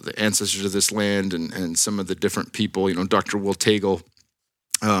 the ancestors of this land and some of the different people, Dr. Will Tagle,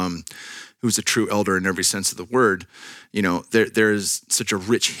 who's a true elder in every sense of the word, there's such a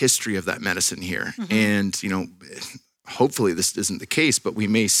rich history of that medicine here. Mm-hmm. And, hopefully this isn't the case, but we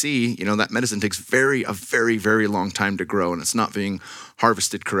may see, that medicine takes a very, very long time to grow, and it's not being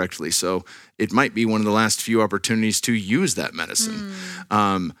harvested correctly. So it might be one of the last few opportunities to use that medicine.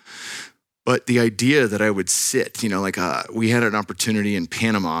 But the idea that I would sit, we had an opportunity in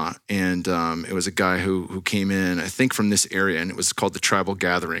Panama, and it was a guy who came in, I think from this area, and it was called the Tribal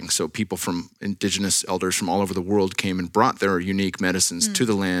Gathering. So people from indigenous elders from all over the world came and brought their unique medicines to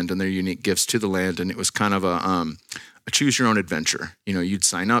the land and their unique gifts to the land. And it was kind of a choose your own adventure. You'd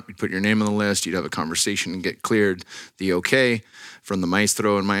sign up, you'd put your name on the list, you'd have a conversation and get cleared the okay from the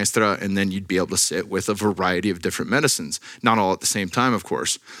maestro and maestra, and then you'd be able to sit with a variety of different medicines. Not all at the same time, of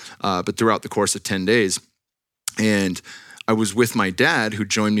course, but throughout the course of 10 days. And I was with my dad, who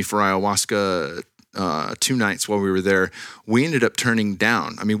joined me for ayahuasca 2 nights while we were there, we ended up turning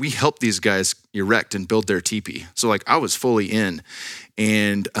down. I mean, we helped these guys erect and build their teepee. So like I was fully in.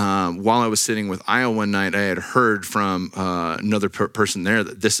 And while I was sitting with Io one night, I had heard from another person there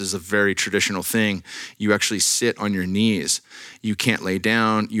that this is a very traditional thing. You actually sit on your knees. You can't lay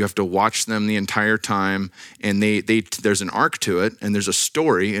down. You have to watch them the entire time. And there's an arc to it, and there's a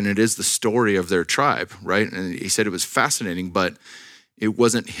story, and it is the story of their tribe, right? And he said it was fascinating, but it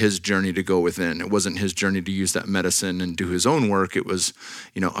wasn't his journey to go within. It wasn't his journey to use that medicine and do his own work. It was,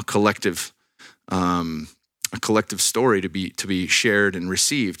 a collective story to be shared and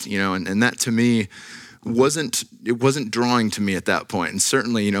received, and that to me wasn't drawing to me at that point. And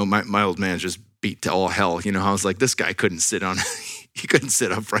certainly, my old man just beat to all hell. I was like, this guy couldn't sit he couldn't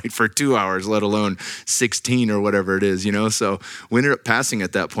sit upright for 2 hours, let alone 16 or whatever it is, so we ended up passing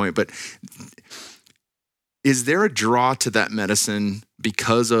at that point. But is there a draw to that medicine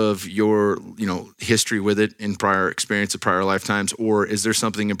because of your, history with it in prior experience of prior lifetimes, or is there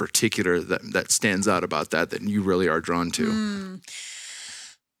something in particular that stands out about that you really are drawn to? I'm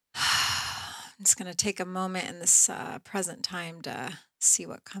just going to take a moment in this present time to see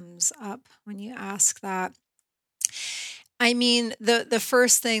what comes up when you ask that. I mean, the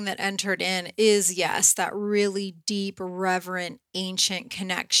first thing that entered in is, yes, that really deep, reverent, ancient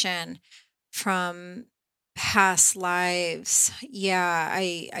connection from past lives. Yeah,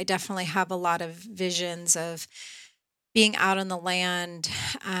 I definitely have a lot of visions of being out on the land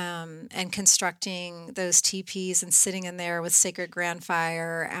and constructing those teepees and sitting in there with Sacred Grand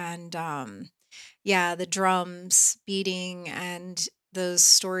Fire and the drums beating and those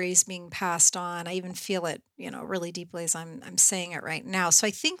stories being passed on. I even feel it, really deeply as I'm saying it right now. So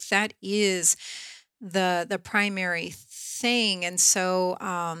I think that is the primary thing. And so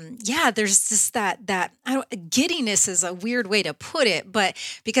there's just that giddiness is a weird way to put it, but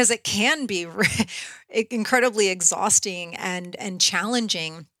because it can be incredibly exhausting and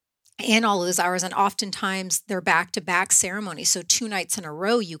challenging in all those hours. And oftentimes they're back-to-back ceremonies. So 2 nights in a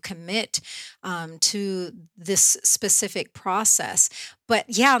row, you commit to this specific process. But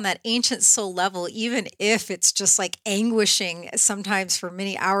yeah, on that ancient soul level, even if it's just like anguishing sometimes for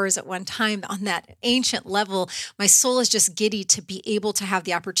many hours at one time, on that ancient level, my soul is just giddy to be able to have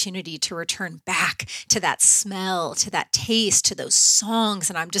the opportunity to return back to that smell, to that taste, to those songs.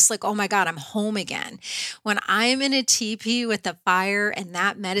 And I'm just like, oh my God, I'm home again. When I'm in a teepee with the fire and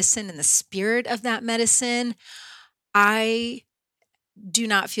that medicine and the spirit of that medicine, I do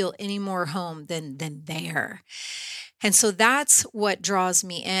not feel any more home than there. And so that's what draws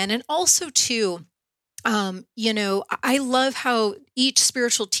me in. And also too, I love how each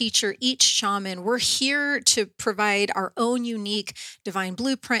spiritual teacher, each shaman, we're here to provide our own unique divine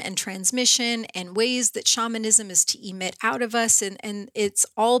blueprint and transmission and ways that shamanism is to emit out of us. And it's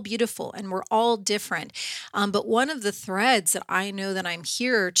all beautiful and we're all different. But one of the threads that I know that I'm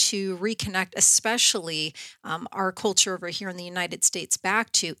here to reconnect, especially our culture over here in the United States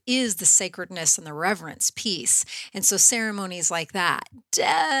back to, is the sacredness and the reverence piece. And so ceremonies like that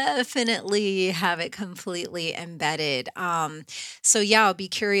definitely have it completely embedded. So yeah, I'll be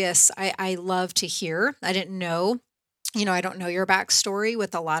curious. I love to hear. I didn't know, I don't know your backstory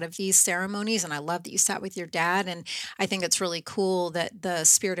with a lot of these ceremonies, and I love that you sat with your dad. And I think it's really cool that the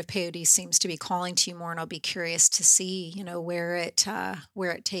spirit of peyote seems to be calling to you more. And I'll be curious to see, where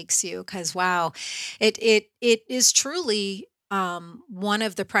it takes you. Because wow, it is truly one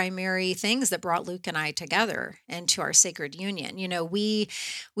of the primary things that brought Luke and I together into our sacred union. We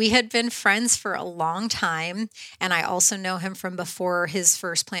had been friends for a long time, and I also know him from before his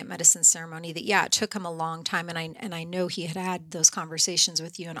first plant medicine ceremony. That it took him a long time, and I know he had those conversations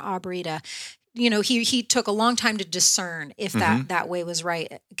with you and Aubrey to. He took a long time to discern if that way was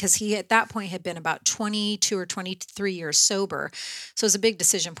right, because he at that point had been about 22 or 23 years sober. So it was a big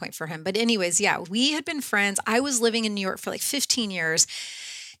decision point for him. But anyways, we had been friends. I was living in New York for like 15 years.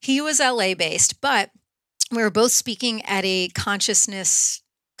 He was LA based, but we were both speaking at a consciousness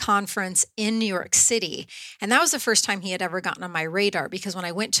conference in New York City. And that was the first time he had ever gotten on my radar, because when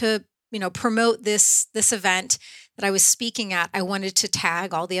I went to promote this event that I was speaking at, I wanted to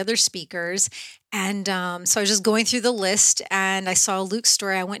tag all the other speakers. And so I was just going through the list and I saw Luke's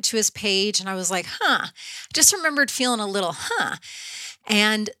story. I went to his page and I was like, I just remembered feeling a little,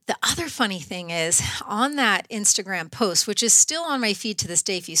 And the other funny thing is, on that Instagram post, which is still on my feed to this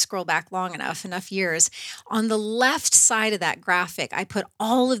day, if you scroll back long enough years, on the left side of that graphic, I put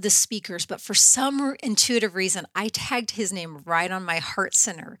all of the speakers, but for some intuitive reason, I tagged his name right on my heart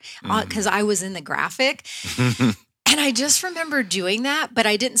center because I was in the graphic. And I just remember doing that, but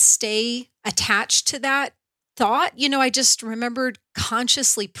I didn't stay attached to that thought, I just remembered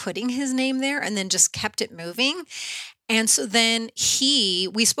consciously putting his name there and then just kept it moving. And so then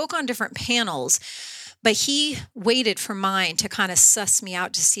we spoke on different panels, but he waited for mine to kind of suss me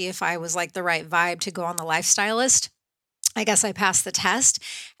out to see if I was like the right vibe to go on the Lifestylist. I guess I passed the test.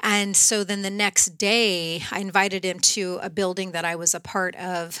 And so then the next day, I invited him to a building that I was a part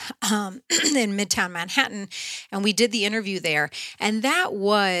of in Midtown Manhattan. And we did the interview there. And that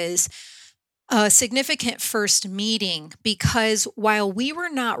was a significant first meeting because while we were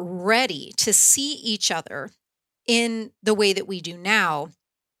not ready to see each other in the way that we do now,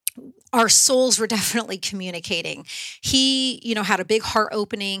 our souls were definitely communicating. He, had a big heart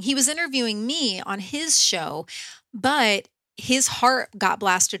opening. He was interviewing me on his show, but his heart got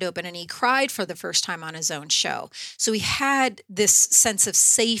blasted open and he cried for the first time on his own show. So he had this sense of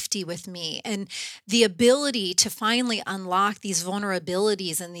safety with me and the ability to finally unlock these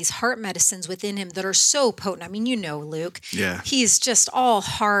vulnerabilities and these heart medicines within him that are so potent. I mean, Luke. Yeah. He's just all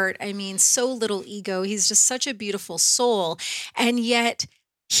heart. I mean, so little ego. He's just such a beautiful soul. And yet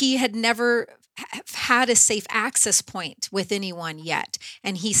he had never had a safe access point with anyone yet.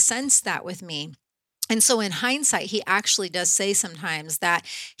 And he sensed that with me. And so in hindsight, he actually does say sometimes that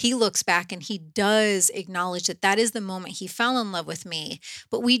he looks back and he does acknowledge that that is the moment he fell in love with me.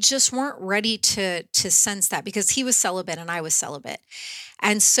 But we just weren't ready to sense that because he was celibate and I was celibate.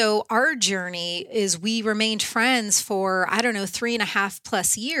 And so our journey is we remained friends for,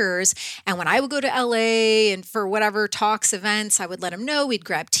 3.5+ years. And when I would go to LA and for whatever talks, events, I would let him know, we'd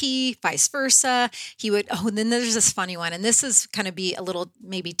grab tea, vice versa. He would, and then there's this funny one. And this is kind of be a little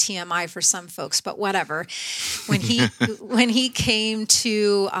maybe TMI for some folks, but whatever. When he came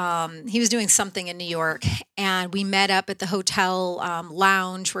to, he was doing something in New York and we met up at the hotel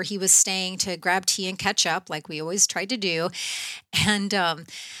lounge where he was staying to grab tea and catch up like we always tried to do. And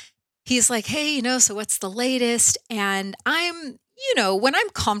he's like, hey, so what's the latest? And I'm, when I'm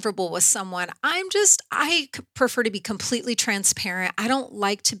comfortable with someone, I prefer to be completely transparent. I don't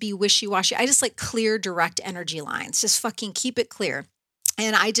like to be wishy-washy. I just like clear, direct energy lines. Just fucking keep it clear.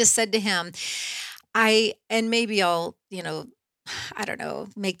 And I just said to him, and maybe I'll, I don't know,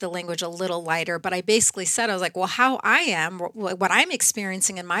 make the language a little lighter, but I basically said, I was like, well, how I am, what I'm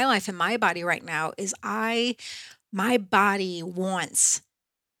experiencing in my life, in my body right now is my body wants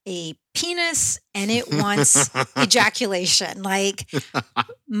a penis and it wants ejaculation. Like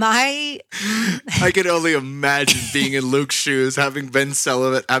I can only imagine being in Luke's shoes, having been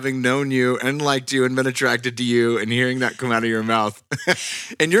celibate, having known you and liked you and been attracted to you and hearing that come out of your mouth.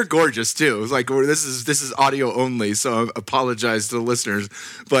 And you're gorgeous too. It's like, this is audio only. So I apologize to the listeners,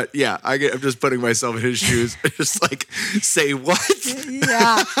 but yeah, I'm just putting myself in his shoes. Just like, say what?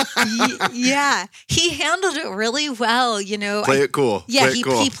 Yeah. Yeah. He handled it really well, Play it cool. Yeah.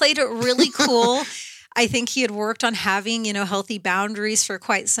 He played it really cool. I think he had worked on having, healthy boundaries for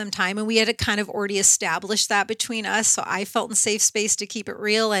quite some time. And we had kind of already established that between us. So I felt in safe space to keep it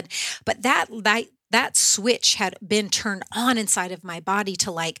real. But that switch had been turned on inside of my body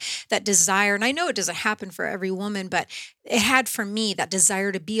to like that desire. And I know it doesn't happen for every woman, but it had for me that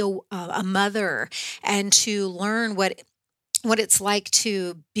desire to be a mother and to learn what it's like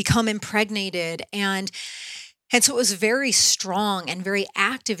to become impregnated. And so it was very strong and very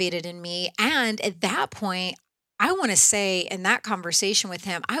activated in me. And at that point, I want to say in that conversation with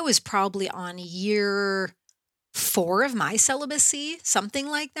him, I was probably on year 4 of my celibacy, something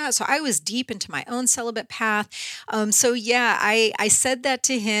like that. So I was deep into my own celibate path. So yeah, I said that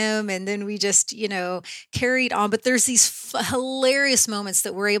to him and then we just, carried on. But there's these hilarious moments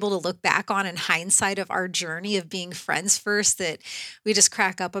that we're able to look back on in hindsight of our journey of being friends first that we just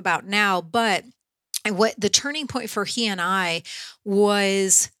crack up about now. But what the turning point for he and I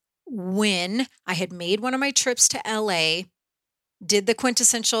was when I had made one of my trips to LA, did the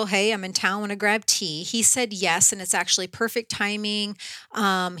quintessential, hey, I'm in town, want to grab tea. He said yes, and it's actually perfect timing.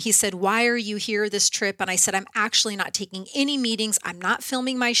 He said, why are you here this trip? And I said, I'm actually not taking any meetings. I'm not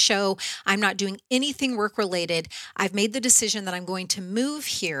filming my show. I'm not doing anything work related. I've made the decision that I'm going to move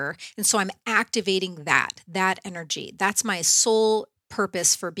here. And so I'm activating that energy. That's my sole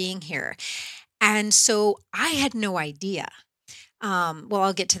purpose for being here. And so I had no idea.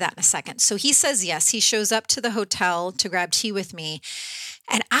 I'll get to that in a second. So he says yes. He shows up to the hotel to grab tea with me.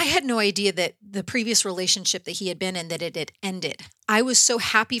 And I had no idea that the previous relationship that he had been in, that it had ended. I was so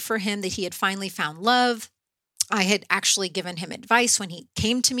happy for him that he had finally found love. I had actually given him advice when he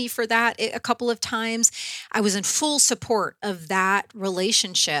came to me for that a couple of times. I was in full support of that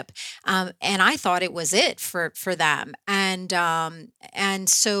relationship, and I thought it was it for them. And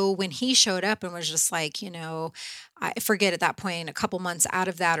so when he showed up and was just like, I forget at that point, a couple months out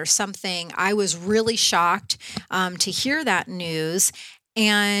of that or something, I was really shocked to hear that news.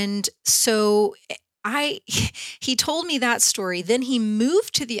 And so he told me that story. Then he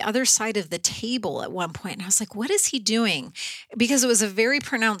moved to the other side of the table at one point, and I was like, what is he doing? Because it was a very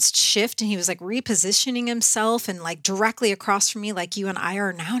pronounced shift, and he was like repositioning himself and like directly across from me, like you and I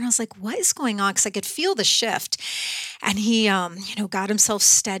are now. And I was like, what is going on? Because I could feel the shift. And he, got himself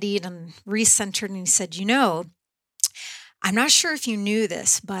steadied and recentered, and he said, I'm not sure if you knew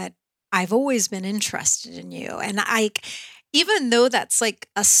this, but I've always been interested in you. And even though that's like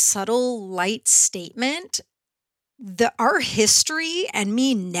a subtle, light statement, our history and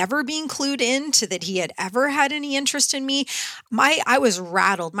me never being clued into that he had ever had any interest in me, I was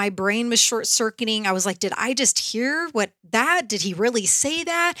rattled. My brain was short circuiting. I was like, did I just hear that? Did he really say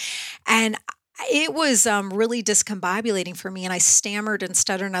that? And it was really discombobulating for me, and I stammered and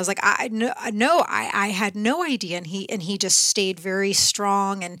stuttered, and I was like, I had no idea. And he just stayed very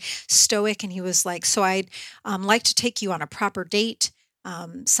strong and stoic, and he was like, so I'd like to take you on a proper date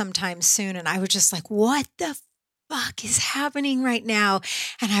sometime soon. And I was just like, what the fuck is happening right now?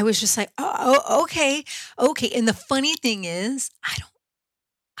 And I was just like, oh, okay. And the funny thing is,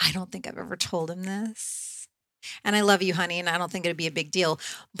 I don't think I've ever told him this. And I love you, honey, and I don't think it'd be a big deal,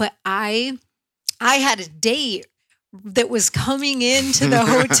 but I had a date that was coming into the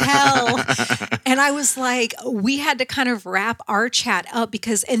hotel, and I was like, we had to kind of wrap our chat up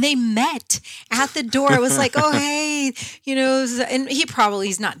and they met at the door. I was like, oh, hey, and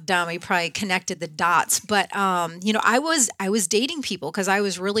he's not dumb. He probably connected the dots, but, I was dating people because I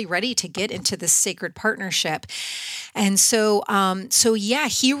was really ready to get into this sacred partnership. And so yeah,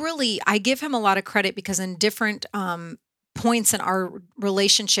 I give him a lot of credit because in different, points in our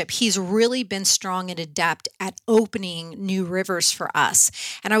relationship, he's really been strong and adept at opening new rivers for us.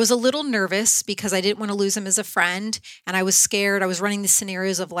 And I was a little nervous because I didn't want to lose him as a friend. And I was scared. I was running the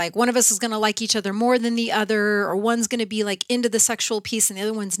scenarios of like, one of us is going to like each other more than the other, or one's going to be like into the sexual piece and the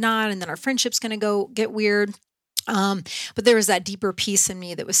other one's not. And then our friendship's going to go get weird. But there was that deeper piece in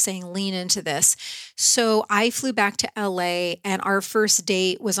me that was saying, lean into this. So I flew back to LA, and our first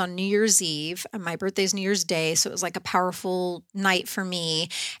date was on New Year's Eve, and my birthday's New Year's Day. So it was like a powerful night for me.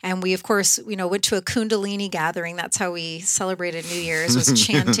 And we, of course, went to a Kundalini gathering. That's how we celebrated New Year's, was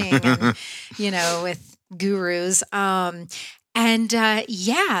chanting and, with gurus. It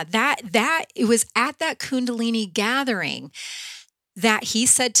was at that Kundalini gathering that he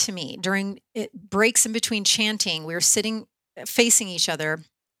said to me during breaks in between chanting, we were sitting facing each other,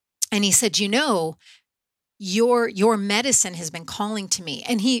 and he said, your medicine has been calling to me.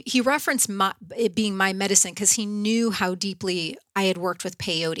 And he referenced it being my medicine because he knew how deeply I had worked with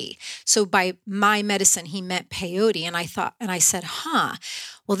peyote. So by my medicine, he meant peyote. And I said,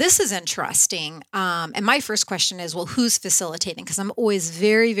 well, this is interesting. And my first question is, well, who's facilitating? Because I'm always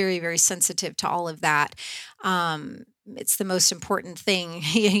very, very, very sensitive to all of that. It's the most important thing,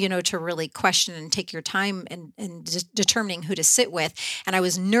 to really question and take your time and determining who to sit with. And I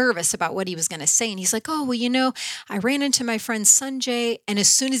was nervous about what he was going to say. And he's like, oh, well, I ran into my friend Sanjay. And as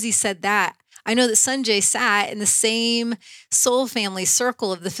soon as he said that, I know that Sanjay sat in the same soul family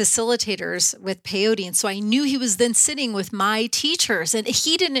circle of the facilitators with peyote. And so I knew he was then sitting with my teachers, and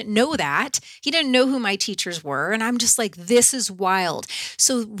he didn't know that. He didn't know who my teachers were. And I'm just like, this is wild.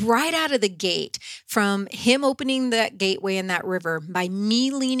 So right out of the gate, from him opening that gateway in that river, by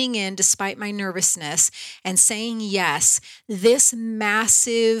me leaning in despite my nervousness and saying yes, this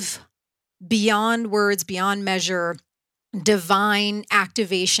massive, beyond words, beyond measure, divine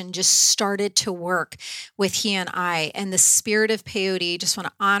activation just started to work with he and I. And the spirit of peyote, just want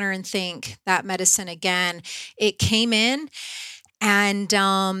to honor and thank that medicine again. It came in, and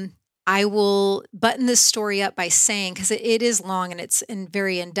I will button this story up by saying, because it is long and it's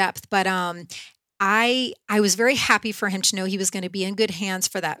very in depth, but I was very happy for him to know he was going to be in good hands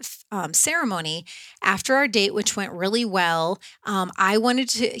for that ceremony. After our date, which went really well,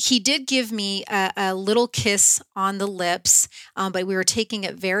 he did give me a little kiss on the lips, but we were taking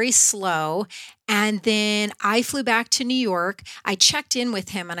it very slow. And then I flew back to New York. I checked in with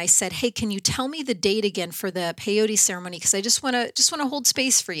him and I said, hey, can you tell me the date again for the peyote ceremony? Because I just want to hold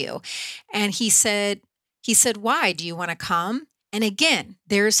space for you. And he said, why? Do you want to come? And again,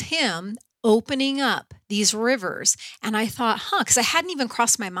 there's him opening up these rivers. And I thought, because I hadn't even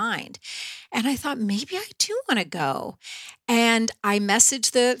crossed my mind. And I thought, maybe I do want to go. And I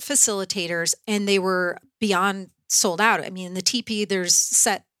messaged the facilitators, and they were beyond sold out. I mean, in the teepee, there's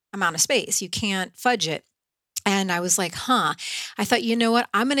set amount of space. You can't fudge it. And I was like, I thought, you know what?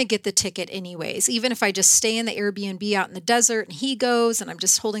 I'm going to get the ticket anyways. Even if I just stay in the Airbnb out in the desert and he goes and I'm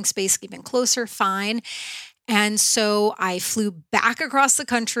just holding space even closer, fine. And so I flew back across the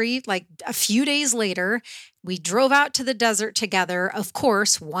country like a few days later. We drove out to the desert together. Of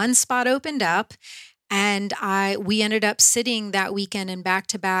course, one spot opened up. And we ended up sitting that weekend in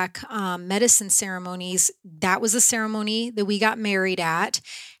back-to-back medicine ceremonies. That was a ceremony that we got married at.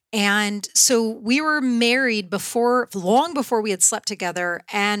 And so we were married long before we had slept together,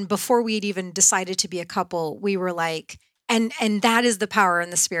 and before we had even decided to be a couple. We were like, and that is the power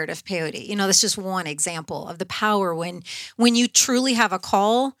and the spirit of peyote. You know, that's just one example of the power when you truly have a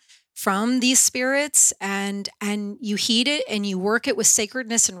call from these spirits and you heed it and you work it with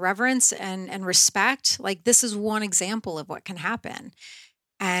sacredness and reverence and respect. Like, this is one example of what can happen.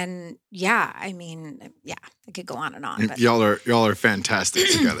 And I could go on and on. But y'all are fantastic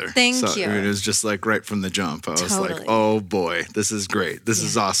together. Thank you. I mean, it was just like right from the jump. I was like, Totally. oh boy, this is great. This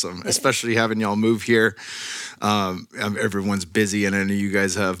is awesome. Especially having y'all move here. Everyone's busy, and I know you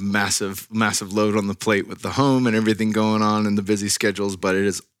guys have massive load on the plate with the home and everything going on and the busy schedules. But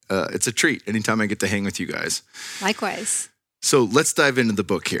it's a treat anytime I get to hang with you guys. Likewise. So let's dive into the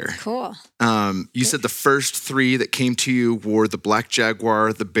book here. Cool. You said the first 3 that came to you were the black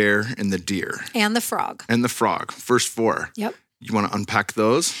jaguar, the bear, and the deer. And the frog. First 4. Yep. You want to unpack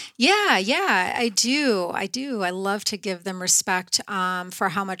those? Yeah, I do. I love to give them respect for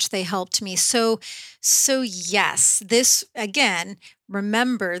how much they helped me. So yes, this, again,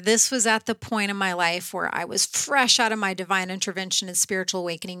 remember, this was at the point in my life where I was fresh out of my divine intervention and spiritual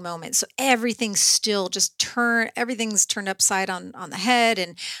awakening moment. So everything's still everything's turned upside on the head,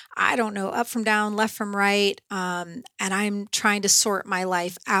 and I don't know, up from down, left from right. And I'm trying to sort my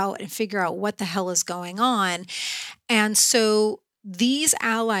life out and figure out what the hell is going on. And so these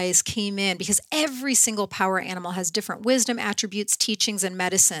allies came in because every single power animal has different wisdom, attributes, teachings, and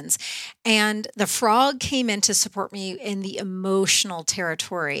medicines. And the frog came in to support me in the emotional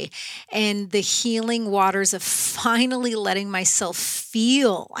territory and the healing waters of finally letting myself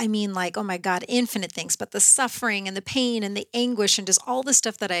feel. I mean, like, oh my God, infinite things, but the suffering and the pain and the anguish and just all the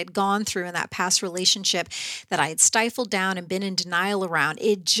stuff that I had gone through in that past relationship that I had stifled down and been in denial around.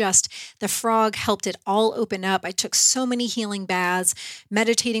 The frog helped it all open up. I took so many healing baths,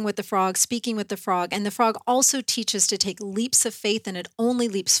 meditating with the frog, speaking with the frog. And the frog also teaches to take leaps of faith, and it only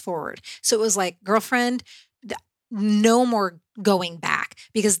leaps forward. So it was like, girlfriend, no more going back,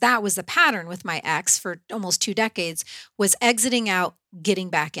 because that was the pattern with my ex for almost 2 decades, was exiting out, getting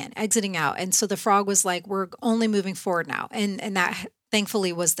back in, exiting out. And so the frog was like, we're only moving forward now. And that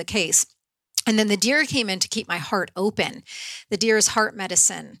thankfully was the case. And then the deer came in to keep my heart open. The deer is heart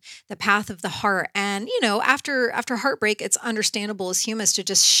medicine, the path of the heart. And, after heartbreak, it's understandable as humans to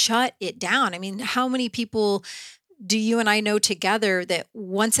just shut it down. I mean, how many people do you and I know together that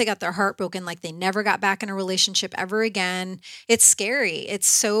once they got their heart broken, like they never got back in a relationship ever again? It's scary. It's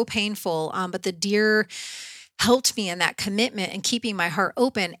so painful. But the deer helped me in that commitment and keeping my heart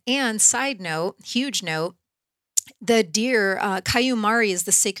open. And side note, huge note, the deer, Kayumari is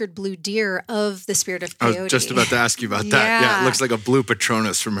the sacred blue deer of the spirit of peyote. I was just about to ask you about that. Yeah, it looks like a blue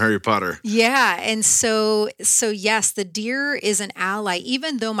Patronus from Harry Potter. Yeah, and so yes, the deer is an ally,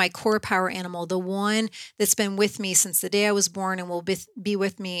 even though my core power animal, the one that's been with me since the day I was born and will be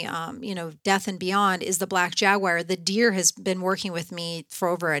with me, death and beyond, is the black jaguar. The deer has been working with me for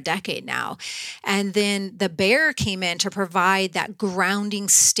over a decade now. And then the bear came in to provide that grounding,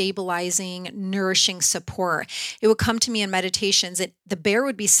 stabilizing, nourishing support. It would come to me in meditations. The bear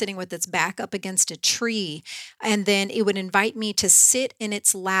would be sitting with its back up against a tree, and then it would invite me to sit in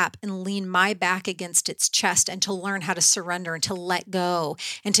its lap and lean my back against its chest and to learn how to surrender and to let go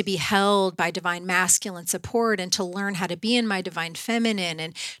and to be held by divine masculine support and to learn how to be in my divine feminine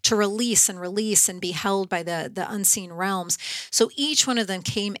and to release and be held by the unseen realms. So each one of them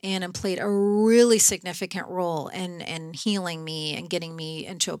came in and played a really significant role in healing me and getting me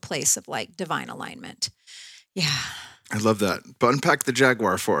into a place of like divine alignment. Yeah. I love that. But unpack the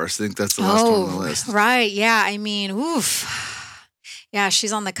jaguar for us. I think that's the last one on the list. Right. Yeah. I mean, oof. Yeah,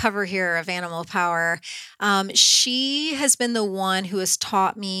 she's on the cover here of Animal Power. She has been the one who has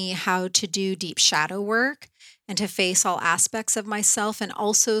taught me how to do deep shadow work and to face all aspects of myself, and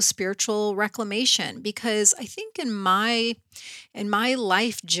also spiritual reclamation, because I think in my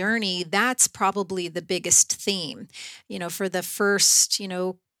life journey, that's probably the biggest theme. For the first,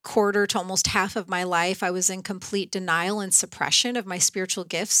 quarter to almost half of my life, I was in complete denial and suppression of my spiritual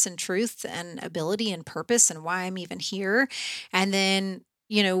gifts and truth and ability and purpose and why I'm even here. And then,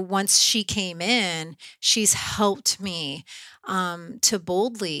 once she came in, she's helped me to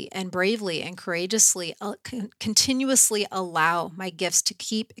boldly and bravely and courageously continuously allow my gifts to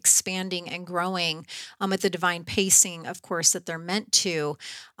keep expanding and growing at the divine pacing, of course, that they're meant to,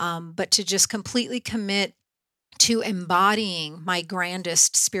 but to just completely commit to embodying my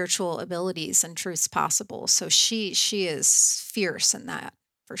grandest spiritual abilities and truths possible. So she is fierce in that,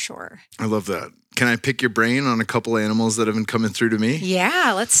 for sure. I love that. Can I pick your brain on a couple animals that have been coming through to me?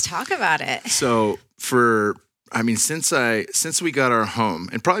 Yeah, let's talk about it. So since we got our home,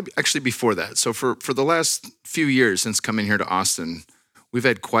 and probably actually before that, so for the last few years since coming here to Austin, we've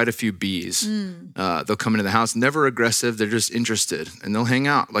had quite a few bees. They'll come into the house, never aggressive. They're just interested, and they'll hang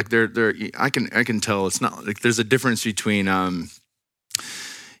out. Like I can tell it's not like there's a difference between a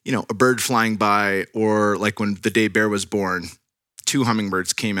bird flying by, or like when the day Bear was born, 2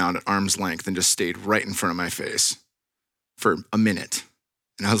 hummingbirds came out at arm's length and just stayed right in front of my face for a minute.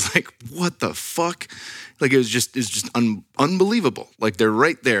 And I was like, what the fuck? Like, it's just unbelievable. Like, they're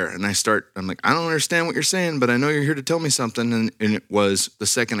right there. And I'm like, I don't understand what you're saying, but I know you're here to tell me something. And it was the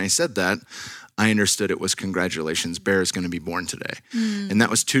second I said that, I understood it was congratulations, Bear is going to be born today. And that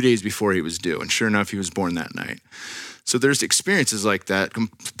was 2 days before he was due. And sure enough, he was born that night. So there's experiences like that,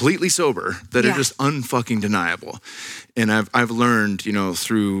 completely sober, that are just unfucking deniable. And I've learned,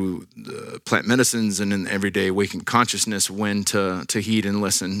 through the plant medicines and in everyday waking consciousness, when to heed and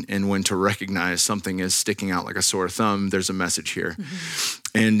listen, and when to recognize something is sticking out like a sore thumb. There's a message here.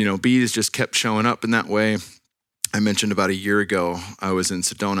 And, bees just kept showing up in that way. I mentioned about a year ago, I was in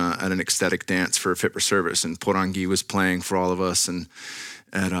Sedona at an ecstatic dance for Fit for Service, and Porangi was playing for all of us, and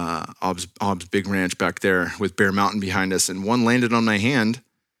at Ob's Big Ranch back there with Bear Mountain behind us, and one landed on my hand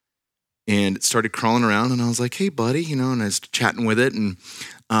and it started crawling around, and I was like, hey buddy, and I was chatting with it, and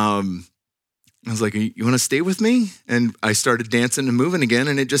I was like, you want to stay with me? And I started dancing and moving again,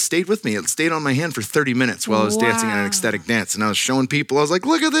 and it just stayed with me. It stayed on my hand for 30 minutes while I was dancing at an ecstatic dance, and I was showing people, I was like,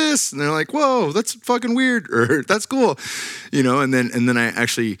 look at this, and they're like, whoa, that's fucking weird, or that's cool, and then I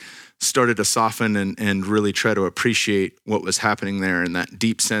actually started to soften and really try to appreciate what was happening there, and that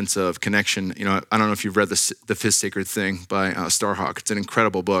deep sense of connection. I don't know if you've read the Fifth Sacred Thing by Starhawk. It's an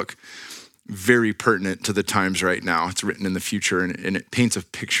incredible book, very pertinent to the times right now. It's written in the future, and it paints a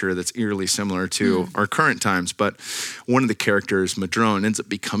picture that's eerily similar to our current times. But one of the characters, Madrone, ends up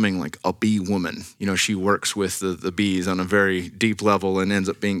becoming like a bee woman. She works with the bees on a very deep level and ends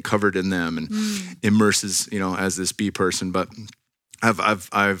up being covered in them and immerses, as this bee person. But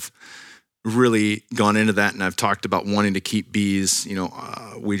I've really gone into that, and I've talked about wanting to keep bees.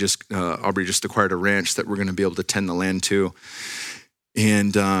 We just Aubrey just acquired a ranch that we're going to be able to tend the land to,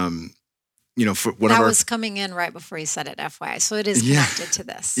 and for one that was coming in right before you said it, FYI. So it is connected to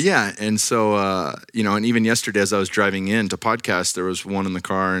this. Yeah, and so and even yesterday as I was driving in to podcast, there was one in the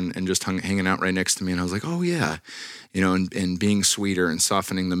car and just hanging out right next to me, and I was like, oh yeah, and being sweeter and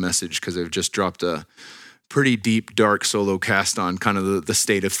softening the message, because I've just dropped a pretty deep, dark solo cast on kind of the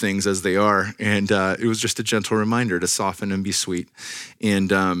state of things as they are. And it was just a gentle reminder to soften and be sweet. And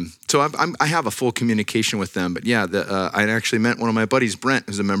so I have a full communication with them. But yeah, I actually met one of my buddies, Brent,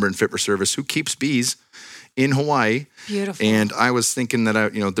 who's a member in Fit for Service, who keeps bees in Hawaii. Beautiful. And I was thinking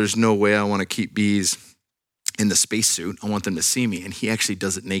that, there's no way I want to keep bees in the spacesuit. I want them to see me. And he actually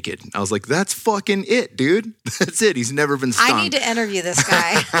does it naked. I was like, that's fucking it, dude. That's it. He's never been stung. I need to interview this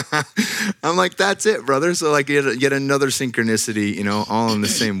guy. I'm like, that's it, brother. So like yet another synchronicity, all in the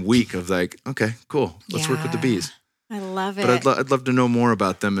same week of like, okay, cool. Let's work with the bees. I love it. But I'd love to know more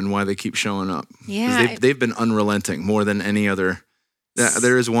about them and why they keep showing up. Yeah. They've been unrelenting more than any other.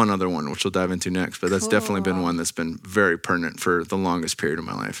 There is one other one, which we'll dive into next, but that's definitely been one that's been very pertinent for the longest period of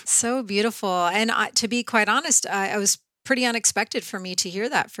my life. So beautiful. And to be quite honest, I was pretty unexpected for me to hear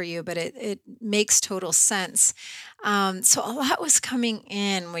that for you, but it makes total sense. So a lot was coming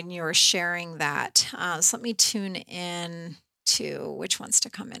in when you were sharing that. So let me tune in to which ones to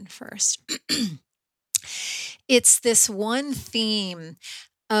come in first. It's this one theme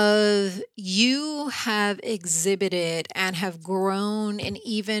of you have exhibited and have grown an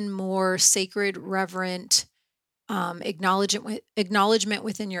even more sacred, reverent acknowledgement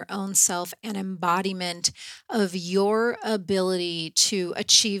within your own self and embodiment of your ability to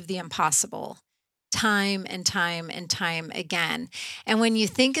achieve the impossible time and time and time again. And when you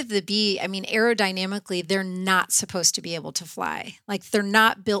think of the bee, aerodynamically, they're not supposed to be able to fly. Like, they're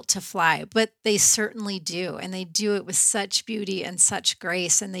not built to fly, but they certainly do. And they do it with such beauty and such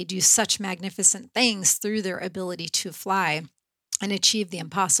grace. And they do such magnificent things through their ability to fly and achieve the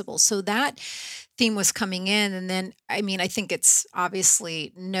impossible. So that theme was coming in. And then, I mean, I think it's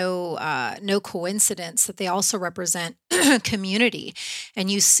obviously no coincidence that they also represent community.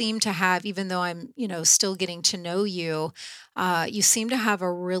 And you seem to have, even though I'm, still getting to know you, you seem to have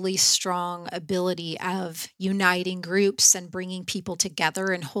a really strong ability of uniting groups and bringing people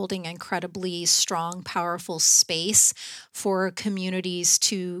together and holding incredibly strong, powerful space for communities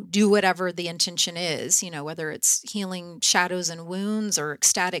to do whatever the intention is, whether it's healing shadows and wounds or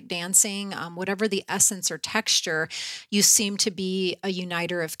ecstatic dancing, whatever the essence or texture, you seem to be a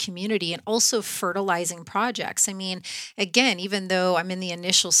uniter of community and also fertilizing projects. I mean, again, even though I'm in the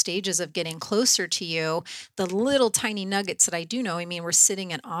initial stages of getting closer to you, the little tiny nuggets that I do know, I mean, we're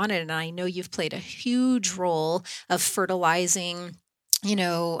sitting on it, and I know you've played a huge role of fertilizing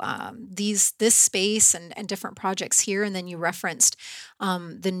this space and different projects here. And then you referenced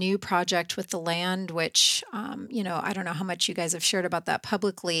the new project with the land, which, I don't know how much you guys have shared about that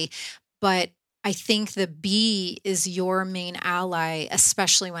publicly, but I think the bee is your main ally,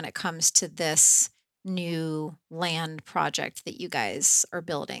 especially when it comes to this new land project that you guys are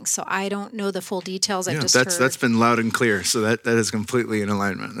building. So I don't know the full details. I've just heard. That's been loud and clear. So that is completely in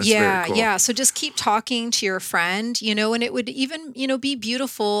alignment. That's very cool. Yeah. So just keep talking to your friend, and it would even, be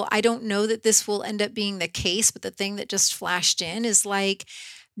beautiful. I don't know that this will end up being the case, but the thing that just flashed in is like,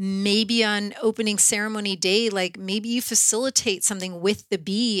 maybe on opening ceremony day, like maybe you facilitate something with the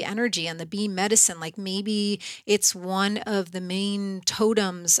bee energy and the bee medicine. Like maybe it's one of the main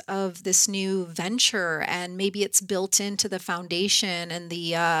totems of this new venture, and maybe it's built into the foundation and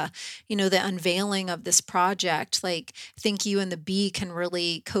the, the unveiling of this project. Like I think you and the bee can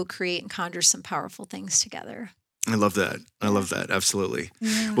really co-create and conjure some powerful things together. I love that. I love that. Absolutely.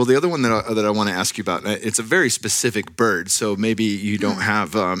 Yeah. Well, the other one that I want to ask you about, it's a very specific bird. So maybe you don't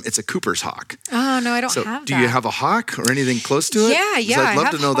have, it's a Cooper's hawk. Oh, no, I don't have that. Do you have a hawk or anything close to it? Yeah. I'd love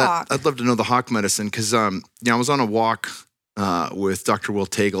to know that. I'd love to know the hawk medicine because, I was on a walk with Dr. Will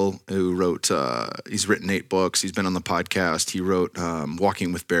Tagle, who wrote, he's written 8 books. He's been on the podcast. He wrote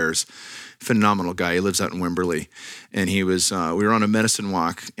Walking with Bears. Phenomenal guy. He lives out in Wimberley. And he was, we were on a medicine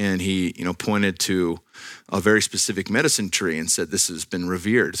walk, and he, pointed to a very specific medicine tree and said, this has been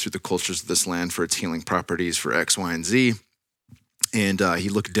revered through the cultures of this land for its healing properties for X, Y, and Z. And he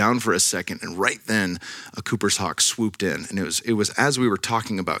looked down for a second, and right then a Cooper's hawk swooped in. And it was as we were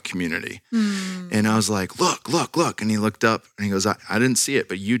talking about community. And I was like, look. And he looked up and he goes, I didn't see it,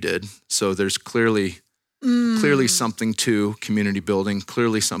 but you did. So there's clearly something to community building,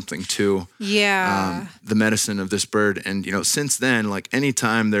 clearly something to the medicine of this bird. And, since then, like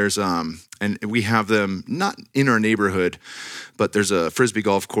anytime there's, and we have them not in our neighborhood, but there's a Frisbee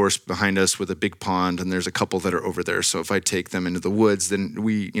golf course behind us with a big pond, and there's a couple that are over there. So if I take them into the woods, then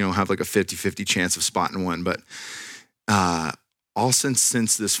we, have like a 50-50 chance of spotting one. But all since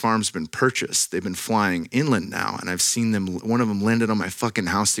this farm's been purchased, they've been flying inland now, and I've seen them. One of them landed on my fucking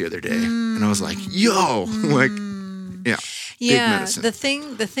house the other day, and I was like, "Yo!" Like, yeah. Big medicine. The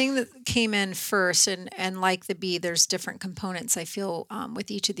thing that came in first, and like the bee, there's different components I feel with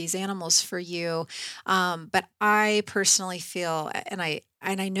each of these animals for you. But I personally feel, and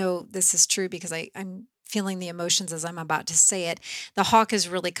I know this is true because I'm feeling the emotions as I'm about to say it. The hawk is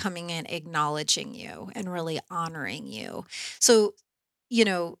really coming in, acknowledging you and really honoring you. So,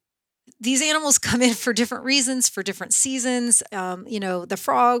 these animals come in for different reasons, for different seasons. The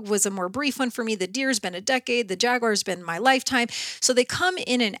frog was a more brief one for me. The deer's been a decade. The jaguar's been my lifetime. So they come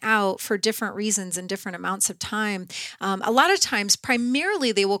in and out for different reasons and different amounts of time. A lot of times,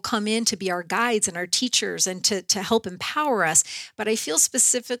 primarily, they will come in to be our guides and our teachers and to help empower us. But I feel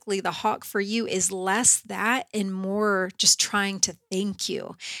specifically the hawk for you is less that and more just trying to thank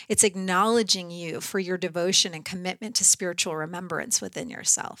you. It's acknowledging you for your devotion and commitment to spiritual remembrance within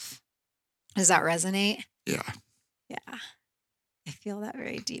yourself. Does that resonate? Yeah. Yeah. I feel that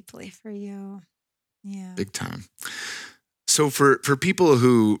very deeply for you. Yeah. Big time. So for people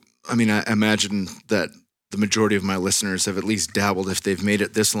who, I imagine that the majority of my listeners have at least dabbled, if they've made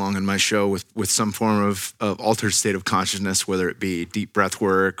it this long in my show, with some form of altered state of consciousness, whether it be deep breath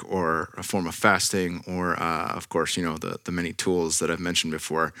work or a form of fasting or, of course, the many tools that I've mentioned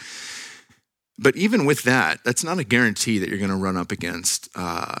before. But even with that, that's not a guarantee that you're going to run up against,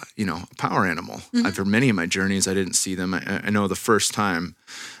 a power animal. Mm-hmm. For many of my journeys, I didn't see them. I know the first time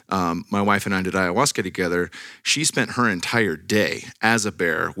my wife and I did ayahuasca together, she spent her entire day as a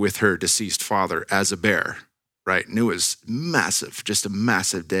bear with her deceased father as a bear, right? And it was massive, just a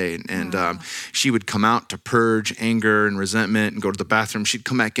massive day. And wow. She would come out to purge anger and resentment and go to the bathroom. She'd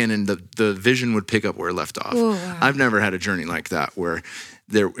come back in and the vision would pick up where it left off. Ooh, wow. I've never had a journey like that where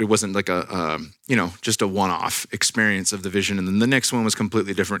it wasn't like just a one-off experience of the vision. And then the next one was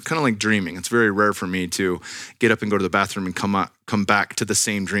completely different, kind of like dreaming. It's very rare for me to get up and go to the bathroom and come back to the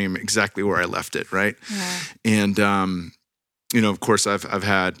same dream exactly where I left it, right? Yeah. And of course, I've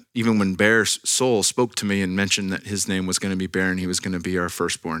had, even when Bear's soul spoke to me and mentioned that his name was going to be Bear and he was going to be our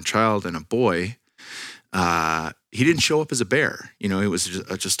firstborn child and a boy, he didn't show up as a bear. It was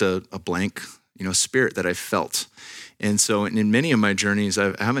just a blank, spirit that I felt. And so in many of my journeys,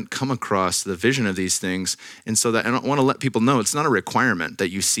 I haven't come across the vision of these things. And so that I don't want to let people know it's not a requirement that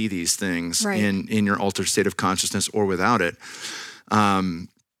you see these things right. in your altered state of consciousness or without it.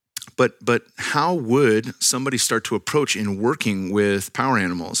 But how would somebody start to approach in working with power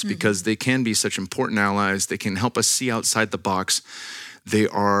animals? Because they can be such important allies. They can help us see outside the box. They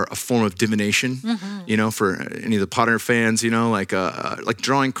are a form of divination, for any of the Potter fans, like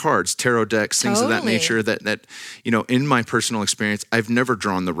drawing cards, tarot decks, things of that nature that, in my personal experience, I've never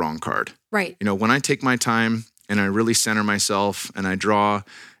drawn the wrong card. Right. When I take my time and I really center myself and I draw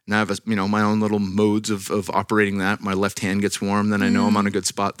and I have, my own little modes of operating that. My left hand gets warm, then I know I'm on a good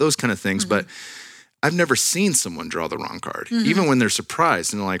spot, those kind of things. But I've never seen someone draw the wrong card, even when they're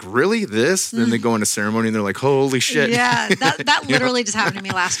surprised and they're like, really, this? Then they go into ceremony and they're like, holy shit. Yeah, that literally just happened to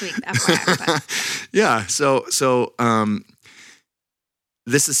me last week. FYI, yeah, so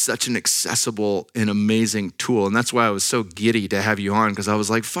this is such an accessible and amazing tool. And that's why I was so giddy to have you on, because I was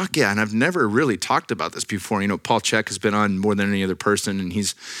like, fuck yeah. And I've never really talked about this before. Paul Chek has been on more than any other person, and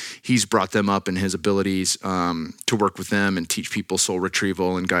he's brought them up in his abilities to work with them and teach people soul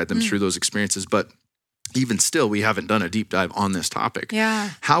retrieval and guide them through those experiences. But even still, we haven't done a deep dive on this topic. Yeah.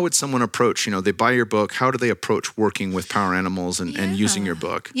 How would someone approach, they buy your book, how do they approach working with power animals and using your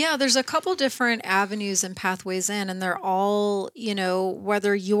book? Yeah, there's a couple different avenues and pathways in, and they're all,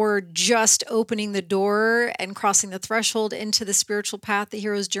 whether you're just opening the door and crossing the threshold into the spiritual path, the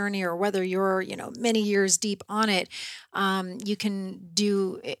hero's journey, or whether you're, many years deep on it, you can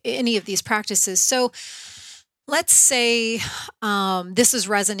do any of these practices. So let's say this is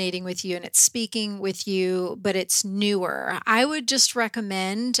resonating with you and it's speaking with you, but it's newer. I would just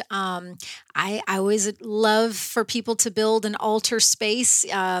recommend, I always love for people to build an altar space,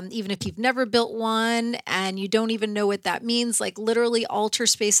 even if you've never built one and you don't even know what that means. Like literally altar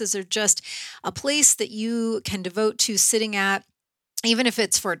spaces are just a place that you can devote to sitting at. Even if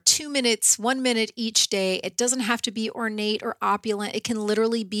it's for 2 minutes, 1 minute each day, it doesn't have to be ornate or opulent. It can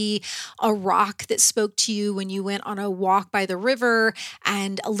literally be a rock that spoke to you when you went on a walk by the river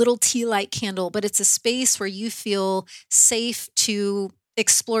and a little tea light candle, but it's a space where you feel safe to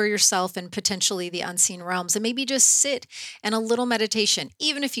explore yourself and potentially the unseen realms, and maybe just sit in a little meditation.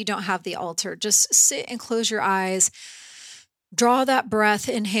 Even if you don't have the altar, just sit and close your eyes. Draw that breath,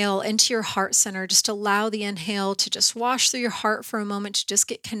 inhale into your heart center. Just allow the inhale to just wash through your heart for a moment, to just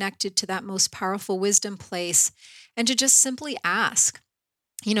get connected to that most powerful wisdom place, and to just simply ask.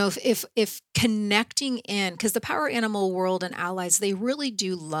 If connecting in, because the power animal world and allies, they really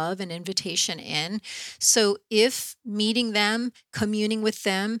do love an invitation in. So if meeting them, communing with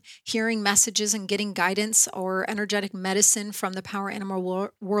them, hearing messages and getting guidance or energetic medicine from the power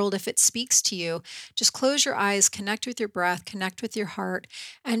animal world, if it speaks to you, just close your eyes, connect with your breath, connect with your heart,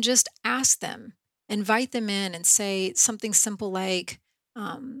 and just ask them, invite them in and say something simple like,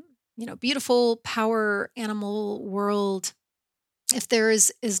 beautiful power animal world, if there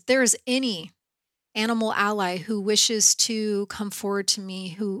is any animal ally who wishes to come forward to me,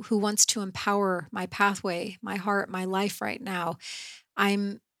 who wants to empower my pathway, my heart, my life right now,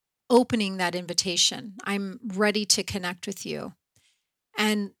 I'm opening that invitation. I'm ready to connect with you.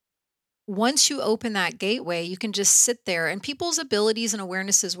 And once you open that gateway, you can just sit there, and people's abilities and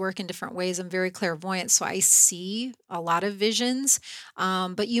awarenesses work in different ways. I'm very clairvoyant, so I see a lot of visions,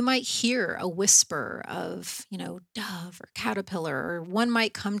 but you might hear a whisper of, dove or caterpillar, or one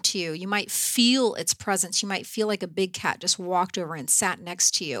might come to you. You might feel its presence. You might feel like a big cat just walked over and sat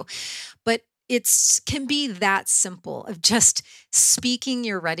next to you. But it can be that simple of just speaking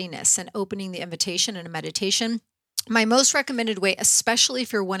your readiness and opening the invitation in a meditation. My most recommended way, especially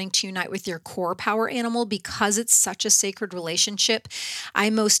if you're wanting to unite with your core power animal, because it's such a sacred relationship, I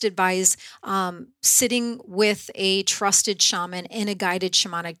most advise sitting with a trusted shaman in a guided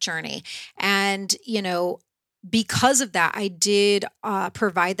shamanic journey. And, because of that, I did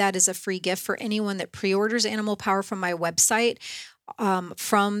provide that as a free gift for anyone that pre-orders Animal Power from my website.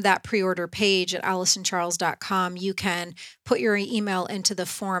 from that pre-order page at AllisonCharles.com, you can put your email into the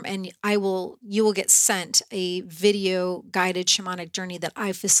form, and you will get sent a video guided shamanic journey that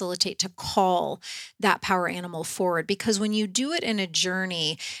I facilitate to call that power animal forward. Because when you do it in a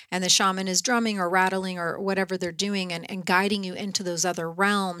journey and the shaman is drumming or rattling or whatever they're doing and guiding you into those other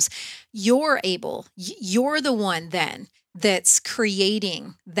realms, you're the one then that's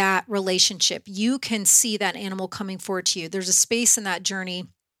creating that relationship. You can see that animal coming forward to you. There's a space in that journey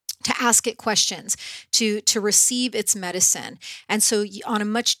to ask it questions, to receive its medicine. And so on a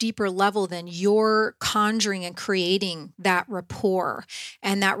much deeper level, then you're conjuring and creating that rapport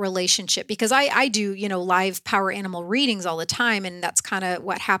and that relationship. Because I do, live power animal readings all the time. And that's kind of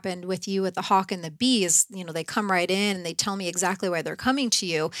what happened with you at the hawk and the bee is, they come right in and they tell me exactly why they're coming to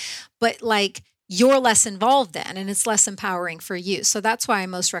you. But you're less involved then, and it's less empowering for you. So that's why I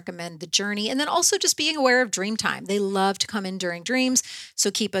most recommend the journey. And then also just being aware of dream time. They love to come in during dreams.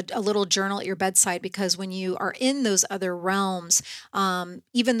 So keep a little journal at your bedside, because when you are in those other realms,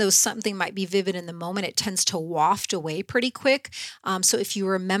 even though something might be vivid in the moment, it tends to waft away pretty quick. So if you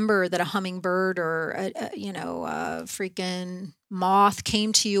remember that a hummingbird or a freaking moth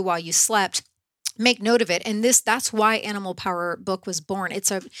came to you while you slept, make note of it. And that's why Animal Power book was born.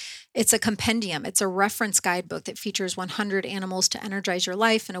 It's a compendium. It's a reference guidebook that features 100 animals to energize your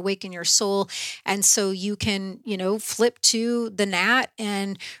life and awaken your soul. And so you can, flip to the gnat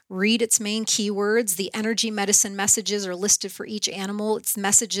and read its main keywords. The energy medicine messages are listed for each animal. Its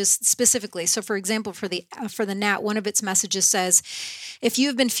messages specifically. So for example, for the gnat, one of its messages says, if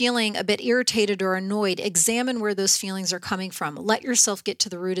you've been feeling a bit irritated or annoyed, examine where those feelings are coming from. Let yourself get to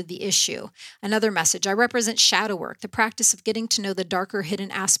the root of the issue. Another message, I represent shadow work, the practice of getting to know the darker hidden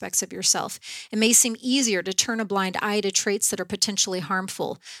aspects of yourself. It may seem easier to turn a blind eye to traits that are potentially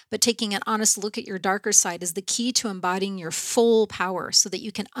harmful, but taking an honest look at your darker side is the key to embodying your full power so that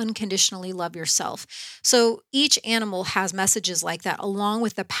you can unconditionally love yourself. So each animal has messages like that, along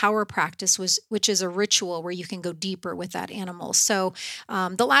with the power practice, which is a ritual where you can go deeper with that animal. So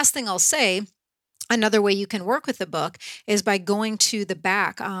the last thing I'll say, another way you can work with the book is by going to the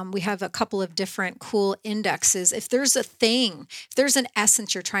back. We have a couple of different cool indexes. If there's an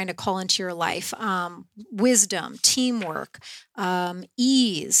essence you're trying to call into your life, wisdom, teamwork,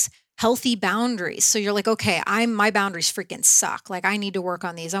 ease, healthy boundaries. So you're like, okay, my boundaries freaking suck. I need to work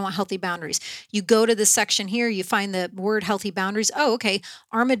on these. I want healthy boundaries. You go to this section here, you find the word healthy boundaries. Oh, okay.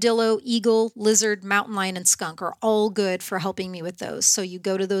 Armadillo, eagle, lizard, mountain lion, and skunk are all good for helping me with those. So you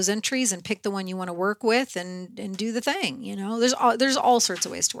go to those entries and pick the one you want to work with and do the thing. There's all sorts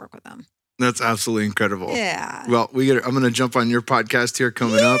of ways to work with them. That's absolutely incredible. Yeah. Well, I'm going to jump on your podcast here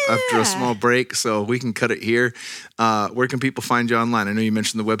coming up after a small break, so we can cut it here. Where can people find you online? I know you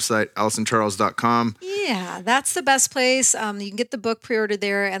mentioned the website, AllisonCharles.com. Yeah, that's the best place. You can get the book pre-ordered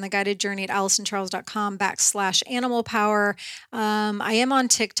there and the guided journey at AllisonCharles.com/Animal Power. I am on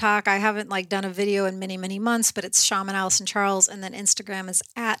TikTok. I haven't done a video in many, many months, but it's Shaman Allison Charles. And then Instagram is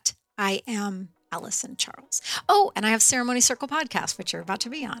 @IamAllison Charles. Oh, and I have Ceremony Circle podcast, which you're about to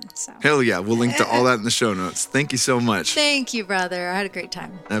be on. So hell yeah. We'll link to all that in the show notes. Thank you so much. Thank you, brother. I had a great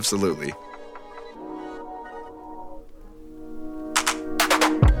time. Absolutely.